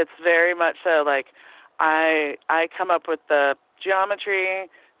 It's very much so like I come up with the geometry,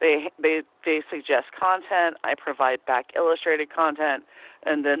 they suggest content, I provide back illustrated content,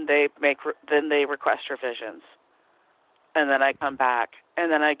 and then they request revisions, and then I come back,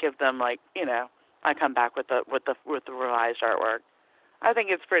 and then I give them like, I come back with the revised artwork. I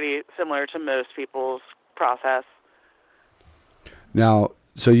think it's pretty similar to most people's process. Now,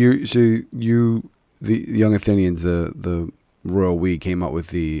 so the Young Athenians, the Royal We came up with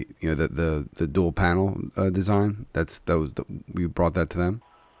the dual panel design. You brought that to them.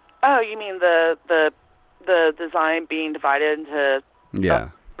 Oh, you mean the design being divided into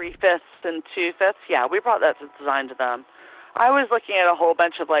 3/5 and 2/5? Yeah, we brought that design to them. I was looking at a whole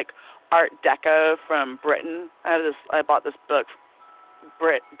bunch of like Art Deco from Britain. I bought this book,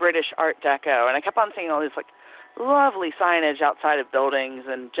 British Art Deco, and I kept on seeing all these like lovely signage outside of buildings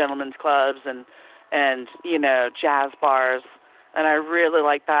and gentlemen's clubs and jazz bars, and I really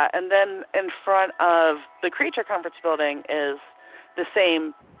like that. And then in front of the Creature Comforts building is the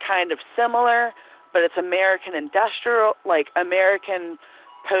same kind of similar, but it's American industrial, like American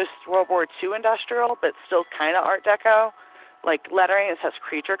post-World War II industrial, but still kind of Art Deco, like lettering that says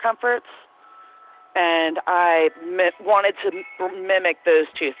Creature Comforts. And I wanted to mimic those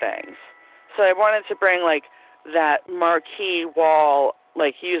two things. So I wanted to bring like that marquee wall,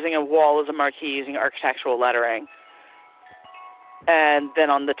 like using a wall as a marquee, using architectural lettering. And then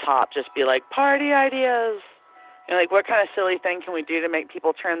on the top, just be like, party ideas. Like what kind of silly thing can we do to make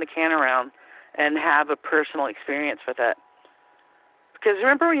people turn the can around and have a personal experience with it? Because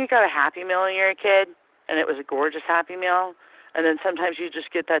remember when you got a Happy Meal when you were a kid, and it was a gorgeous Happy Meal? And then sometimes you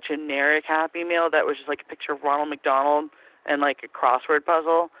just get that generic Happy Meal that was just like a picture of Ronald McDonald and like a crossword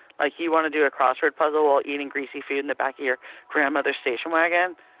puzzle. Like you want to do a crossword puzzle while eating greasy food in the back of your grandmother's station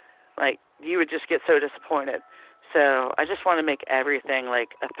wagon. Like you would just get so disappointed. So I just want to make everything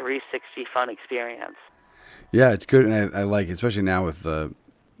like a 360 fun experience. Yeah, it's good, and I like it, especially now with the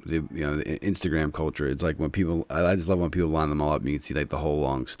Instagram culture. It's like when people, I just love when people line them all up and you can see like the whole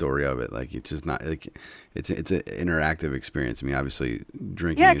long story of it. Like it's just not like it's an interactive experience. I mean, obviously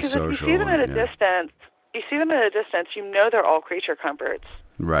drinking is social. Yeah, because if you see them at a distance, you know they're all Creature Comforts.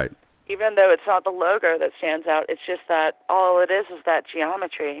 Right. Even though it's not the logo that stands out, it's just that all it is that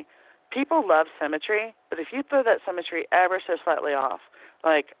geometry. People love symmetry, but if you throw that symmetry ever so slightly off,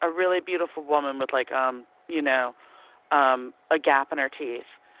 like a really beautiful woman with like a gap in her teeth.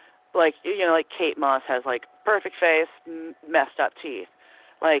 Like, like Kate Moss has like perfect face, messed up teeth.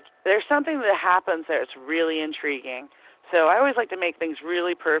 Like there's something that happens there. It's really intriguing. So I always like to make things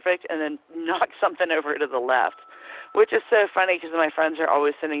really perfect and then knock something over to the left, which is so funny because my friends are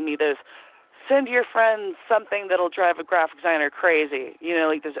always sending me those, send your friends something that'll drive a graphic designer crazy,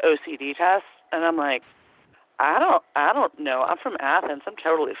 like those OCD tests. And I'm like, I don't know. I'm from Athens. I'm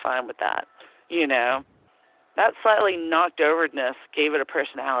totally fine with that. That slightly knocked overness gave it a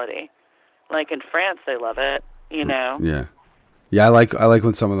personality. Like in France, they love it. Yeah. Yeah, I like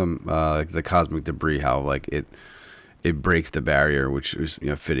when some of them, like the cosmic debris, how like it breaks the barrier, which is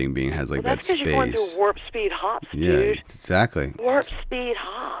fitting being has like that space. That's because you're going through warp speed hops, dude. Yeah, exactly. Warp speed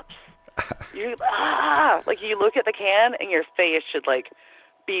hops. Like you look at the can and your face should like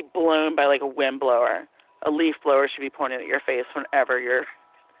be blown by like a wind blower. A leaf blower should be pointed at your face whenever you're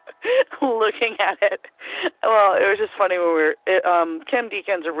looking at it. Well, it was just funny when Kim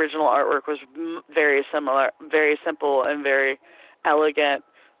Deacon's original artwork was very similar, very simple and very elegant,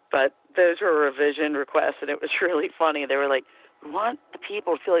 but those were revision requests, and it was really funny. They were like, we want the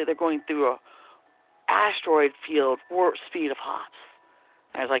people to feel like they're going through a asteroid field warp speed of hops.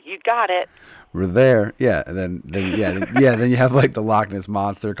 I was like, you got it. We're there, yeah. And then then you have like the Loch Ness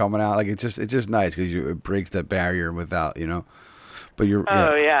monster coming out. Like it's just nice because it breaks that barrier without, But you're.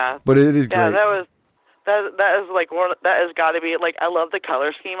 Oh yeah. But it is great. Yeah, that is like that has got to be like, I love the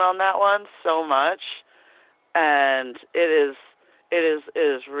color scheme on that one so much, and it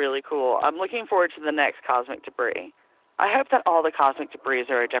is really cool. I'm looking forward to the next Cosmic Debris. I hope that all the Cosmic Debris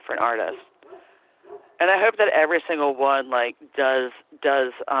are a different artist. And I hope that every single one like does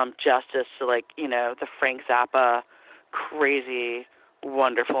justice to like, you know, the Frank Zappa crazy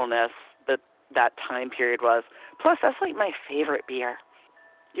wonderfulness that time period was. Plus, that's like my favorite beer.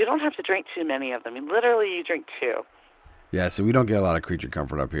 You don't have to drink too many of them. I mean, literally, you drink 2. Yeah, so we don't get a lot of Creature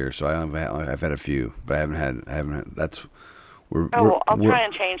Comfort up here. So I've had a few, but I haven't had. That's I'll try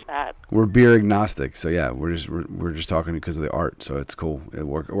and change that. We're beer agnostic, so yeah, we're just talking because of the art. So it's cool. It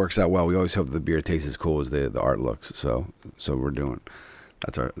works out well. We always hope the beer tastes as cool as the art looks. So we're doing.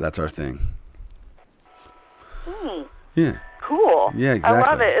 That's our thing. Yeah. Cool. Yeah, exactly.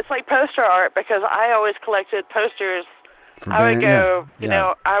 I love it. It's like poster art because I always collected posters. I would go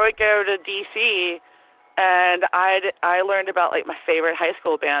to DC, and I learned about like my favorite high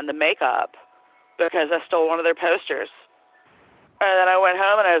school band, The Makeup, because I stole one of their posters. And then I went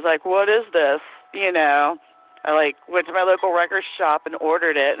home and I was like, what is this? You know, I like went to my local record shop and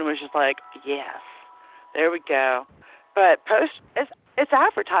ordered it and was just like, yes, there we go. But it's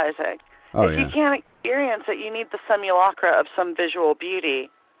advertising. If you can't experience it, you need the simulacra of some visual beauty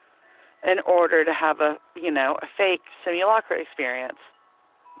in order to have a fake simulacra experience.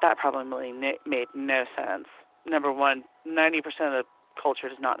 That probably made no sense. Number one, 90% of the culture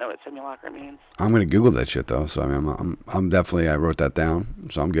does not know what simulacra means. I'm gonna Google that shit though. So I mean, I'm definitely, I wrote that down,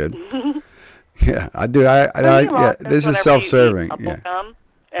 so I'm good. Yeah, I do. Yeah, this is self-serving. Yeah. Gum,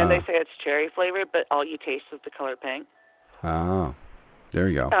 and they say it's cherry flavored, but all you taste is the color pink. Oh, there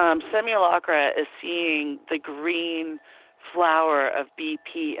you go. Simulacra is seeing the green flower of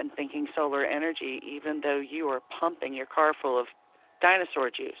BP and thinking solar energy, even though you are pumping your car full of dinosaur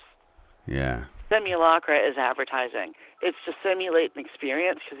juice. Yeah. Simulacra is advertising. It's to simulate an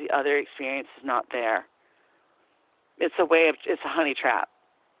experience because the other experience is not there. It's a honey trap.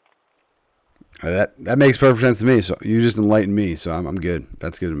 That makes perfect sense to me. So you just enlightened me. So I'm good.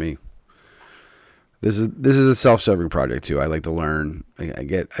 That's good to me. This is a self-serving project too. I like to learn. I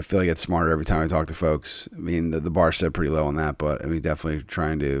feel like I get smarter every time I talk to folks. I mean, the bar's set pretty low on that, but I mean, definitely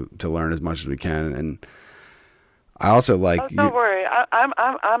trying to learn as much as we can. And I also like. Don't worry. I'm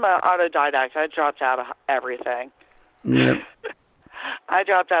an autodidact. I dropped out of everything. Yep. I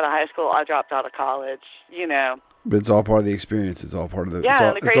dropped out of high school. I dropped out of college. You know. But it's all part of the experience. It's all part of the. Yeah,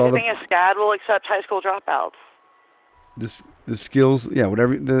 and the crazy thing is, SCAD will accept high school dropouts. The skills, yeah,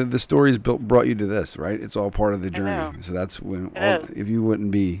 whatever the stories brought you to this, right? It's all part of the journey. So that's when if you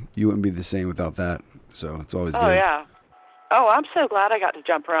wouldn't be the same without that. So it's always good. Oh yeah. Oh, I'm so glad I got to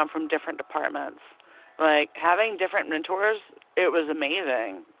jump around from different departments. Like having different mentors, it was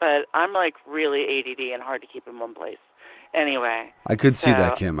amazing. But I'm like really ADD and hard to keep in one place. Anyway. I could see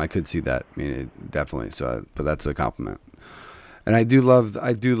that, Kim. I could see that. I mean, definitely. So, but that's a compliment. And I do love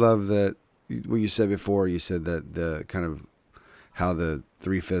that. What you said before, you said that the kind of how the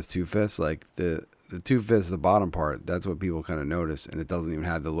 3/5, 2/5, like the 2/5, the bottom part, that's what people kind of notice, and it doesn't even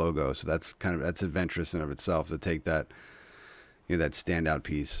have the logo. So that's adventurous in of itself to take that, that standout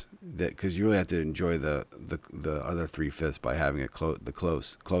piece, that because you really have to enjoy the other 3/5 by having the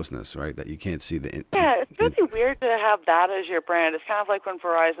closeness, right? That you can't see the. Yeah, it's really weird to have that as your brand. It's kind of like when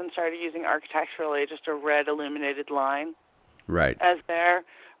Verizon started using architecturally just a red illuminated line, right? As their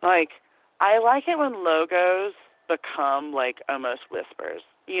I like it when logos become like almost whispers,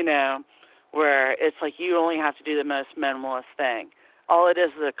 where it's like you only have to do the most minimalist thing. All it is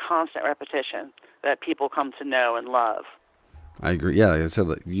a constant repetition that people come to know and love. I agree. Yeah, like I said,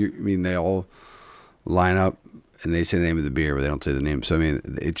 they all line up and they say the name of the beer, but they don't say the name. So I mean,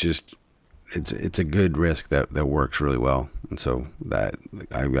 it's a good risk that works really well, and so that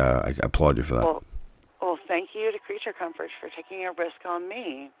I applaud you for that. Well, thank you to Creature Comforts for taking a risk on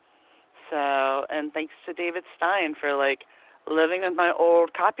me. So, and thanks to David Stein for living with my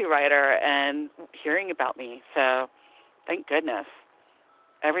old copywriter and hearing about me. So, thank goodness.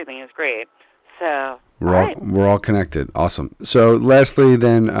 Everything is great. So, we're all connected. Awesome. So, lastly,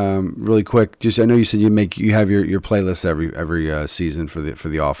 then, really quick, I know you said you have your playlist every season for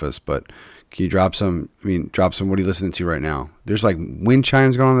the office, but can you drop some? What are you listening to right now? There's wind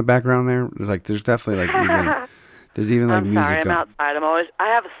chimes going on in the background there. There's definitely There's even music. I'm sorry, I'm outside. I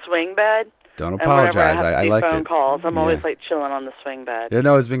have a swing bed. Don't apologize. I like phone it. calls. I'm always chilling on the swing bed. Yeah,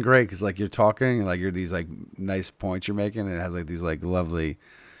 no, it's been great because you're talking, and you're these nice points you're making, and it has these lovely,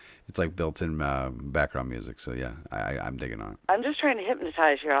 it's built-in background music. So yeah, I'm digging on it. I'm just trying to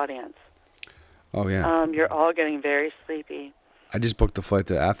hypnotize your audience. Oh yeah. You're all getting very sleepy. I just booked the flight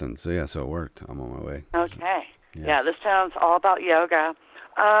to Athens, so yeah, so it worked. I'm on my way. Okay. Yes. Yeah, this town's all about yoga.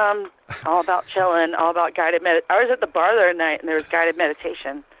 All about chilling, all about guided I was at the bar the other night, and there was guided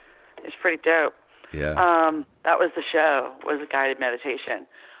meditation. It's pretty dope. Yeah. That was the show, was a guided meditation.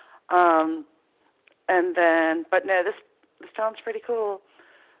 And And then, but no, this sounds pretty cool.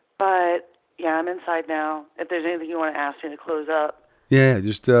 But yeah, I'm inside now. If there's anything you want to ask me to close up. Yeah,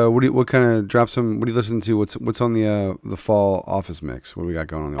 just what kind of drop some? What do you listen to? What's on the fall office mix? What do we got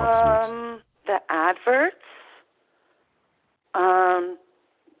going on the office mix? The adverts.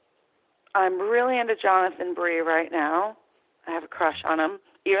 I'm really into Jonathan Bree right now. I have a crush on him,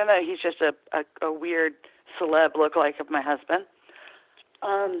 even though he's just a weird celeb lookalike of my husband.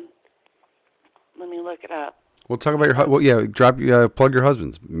 Let me look it up. We'll talk about plug your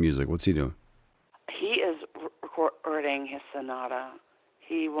husband's music. What's he doing? He is recording his sonata.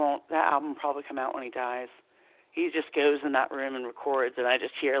 That album will probably come out when he dies. He just goes in that room and records, and I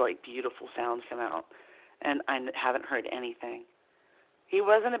just hear like beautiful sounds come out, and I haven't heard anything. He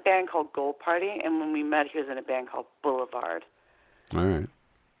was in a band called Gold Party, and when we met, he was in a band called Boulevard. All right.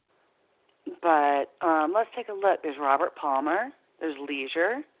 But let's take a look. There's Robert Palmer. There's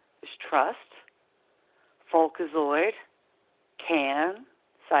Leisure. There's Trust. Folkazoid. Can.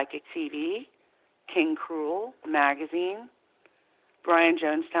 Psychic TV. King Cruel. Magazine. Brian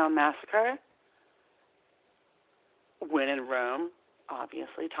Jonestown Massacre. When in Rome,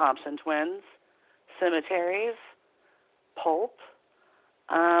 obviously. Thompson Twins. Cemeteries. Pulp.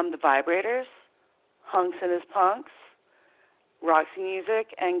 The Vibrators. Hunks and His Punks. Roxy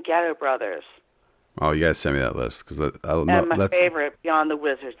Music, and Ghetto Brothers. Oh, you guys send me that list because and my favorite, Beyond the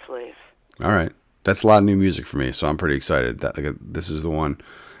Wizard's Sleeve. All right, that's a lot of new music for me, so I'm pretty excited. This is the one,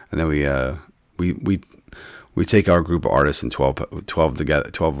 and then we take our group of artists and 12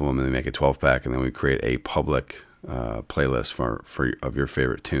 together, 12 of them, and they make a 12-pack, and then we create a public playlist for of your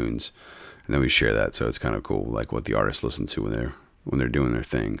favorite tunes, and then we share that. So it's kind of cool, like what the artists listen to when they're doing their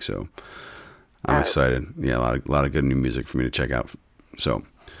thing. So I'm excited. Yeah, a lot of good new music for me to check out. So,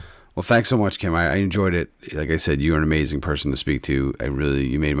 well, thanks so much, Kim. I enjoyed it. Like I said, you're an amazing person to speak to.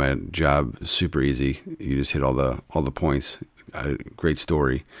 You made my job super easy. You just hit all the points. Great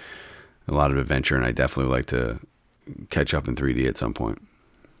story, a lot of adventure, and I definitely would like to catch up in 3D at some point.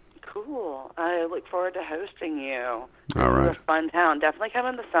 Cool. I look forward to hosting you. All right. It's a fun town. Definitely come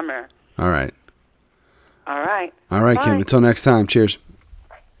in the summer. All right. All right. All right, Bye. Kim. Until next time. Cheers.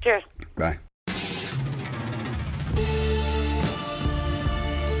 Cheers. Bye.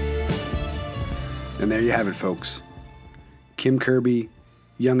 And there you have it, folks. Kim Kirby,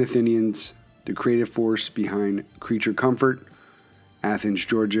 Young Athenians, the creative force behind Creature Comfort, Athens,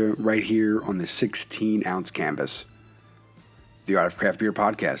 Georgia, right here on the 16-ounce canvas. The Art of Craft Beer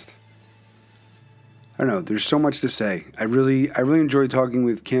podcast. I don't know, there's so much to say. I really enjoyed talking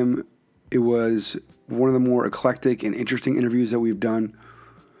with Kim. It was one of the more eclectic and interesting interviews that we've done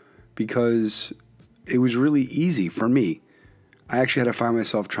because it was really easy for me. I actually had to find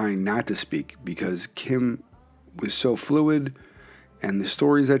myself trying not to speak because Kim was so fluid and the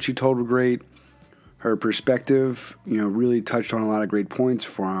stories that she told were great. Her perspective, really touched on a lot of great points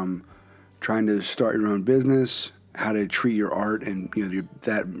from trying to start your own business, how to treat your art and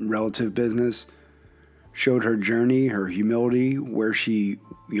that relative business. Showed her journey, her humility, where she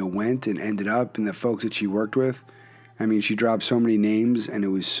went and ended up, and the folks that she worked with. I mean, she dropped so many names, and it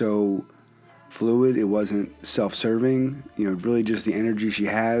was so fluid. It wasn't self-serving. Really just the energy she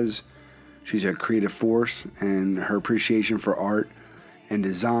has. She's a creative force, and her appreciation for art and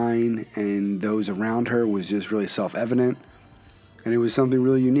design and those around her was just really self-evident. And it was something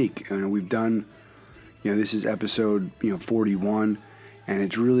really unique. We've done, this is episode 41. And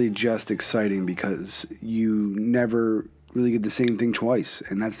it's really just exciting because you never really get the same thing twice.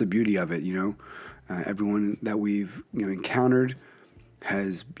 And that's the beauty of it, Everyone that we've encountered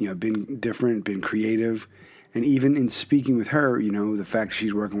has been different, been creative. And even in speaking with her, the fact that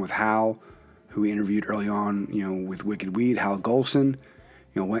she's working with Hal, who we interviewed early on, with Wicked Weed, Hal Golson,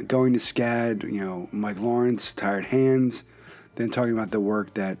 going to SCAD, Mike Lawrence, Tired Hands, then talking about the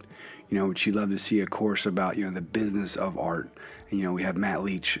work that, she'd love to see a course about, the business of art. And, we have Matt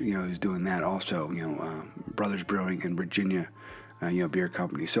Leach, who's doing that also, Brothers Brewing in Virginia, beer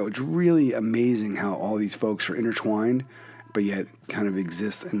company. So it's really amazing how all these folks are intertwined, but yet kind of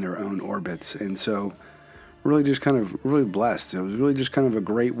exist in their own orbits. And so really just kind of really blessed. It was really just kind of a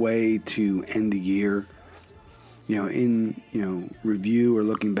great way to end the year, in, review or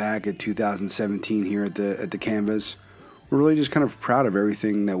looking back at 2017 here at the Canvas. We're really just kind of proud of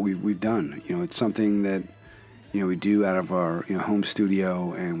everything that we've done. It's something that, we do out of our home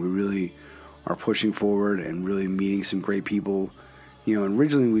studio, and we really are pushing forward and really meeting some great people. And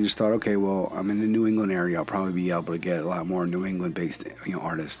originally we just thought, okay, well, I'm in the New England area. I'll probably be able to get a lot more New England-based,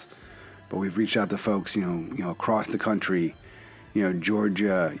 artists. But we've reached out to folks, across the country,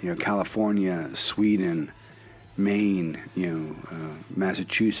 Georgia, California, Sweden, Maine,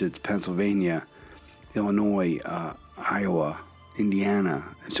 Massachusetts, Pennsylvania, Illinois, Iowa, Indiana.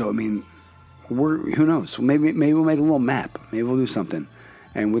 So, I mean, who knows? Maybe we'll make a little map. Maybe we'll do something.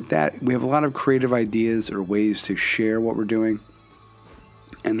 And with that, we have a lot of creative ideas or ways to share what we're doing.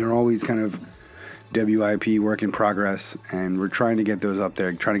 And they're always kind of WIP, work in progress. And we're trying to get those up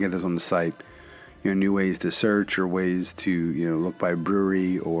there, trying to get those on the site. New ways to search or ways to, look by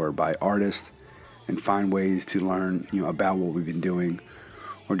brewery or by artist and find ways to learn, about what we've been doing,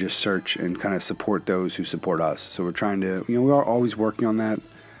 or just search and kind of support those who support us. So we're trying to, we are always working on that.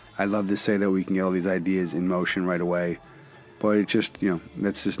 I'd love to say that we can get all these ideas in motion right away, but it's just,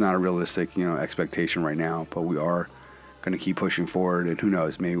 that's just not a realistic, expectation right now. But we are going to keep pushing forward, and who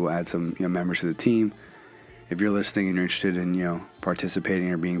knows, maybe we'll add some, members to the team. If you're listening and you're interested in,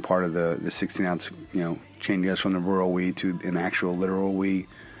 participating or being part of the 16-ounce, changing us from the rural we to an actual literal we,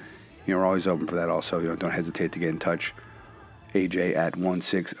 we're always open for that also. Don't hesitate to get in touch. AJ at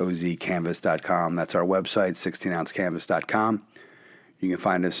 16ozcanvas.com. That's our website, 16ouncecanvas.com. You can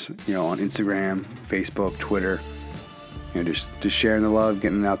find us, on Instagram, Facebook, Twitter. Just sharing the love,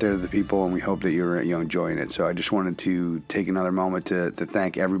 getting it out there to the people, and we hope that you're enjoying it. So I just wanted to take another moment to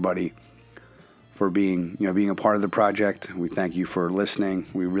thank everybody for being a part of the project. We thank you for listening.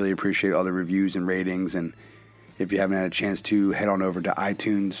 We really appreciate all the reviews and ratings. And if you haven't had a chance to, head on over to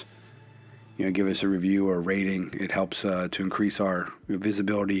iTunes. Give us a review or a rating. It helps to increase our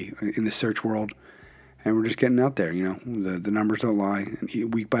visibility in the search world. And we're just getting out there. The numbers don't lie.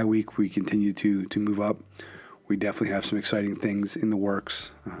 And week by week, we continue to move up. We definitely have some exciting things in the works,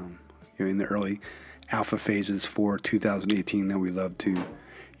 in the early alpha phases for 2018 that we love to,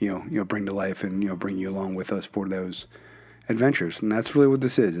 bring to life and, bring you along with us for those adventures. And that's really what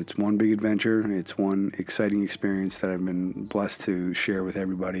this is. It's one big adventure. It's one exciting experience that I've been blessed to share with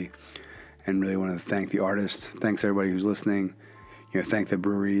everybody. And really want to thank the artists. Thanks everybody who's listening. Thank the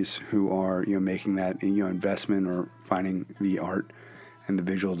breweries who are, making that, investment or finding the art and the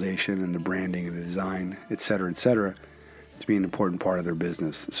visualization and the branding and the design, et cetera, to be an important part of their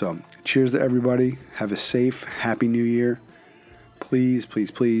business. So cheers to everybody. Have a safe, happy new year. Please, please,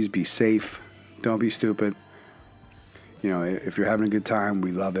 please be safe. Don't be stupid. If you're having a good time,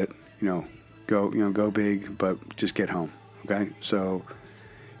 we love it. Go big, but just get home. Okay. So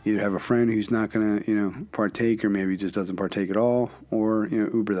either have a friend who's not going to, partake, or maybe just doesn't partake at all, or,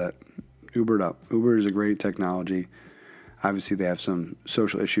 Uber that. Uber it up. Uber is a great technology. Obviously, they have some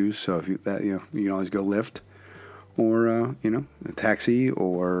social issues, so if you can always go Lyft, or a taxi,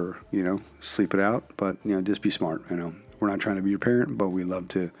 or sleep it out. But just be smart. We're not trying to be your parent, but we love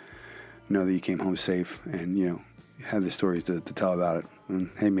to know that you came home safe, and have the stories to tell about it.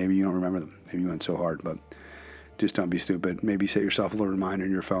 And hey, maybe you don't remember them. Maybe you went so hard, but just don't be stupid. Maybe set yourself a little reminder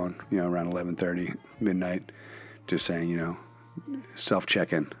in your phone, around 11:30, midnight, just saying,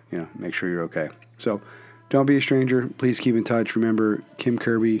 self-check-in, make sure you're okay. So don't be a stranger. Please keep in touch. Remember, Kim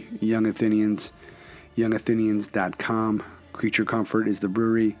Kirby, Young Athenians, youngathenians.com. Creature Comfort is the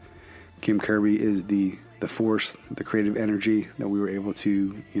brewery. Kim Kirby is the force, the creative energy that we were able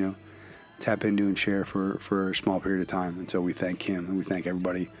to, tap into and share for a small period of time. And so we thank Kim, and we thank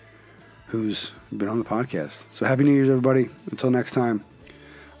everybody who's been on the podcast. So happy New Year's, everybody. Until next time,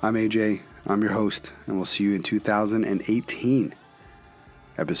 I'm AJ. I'm your host, and we'll see you in 2018.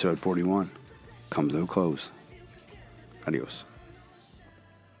 Episode 41 comes to a close. Adios.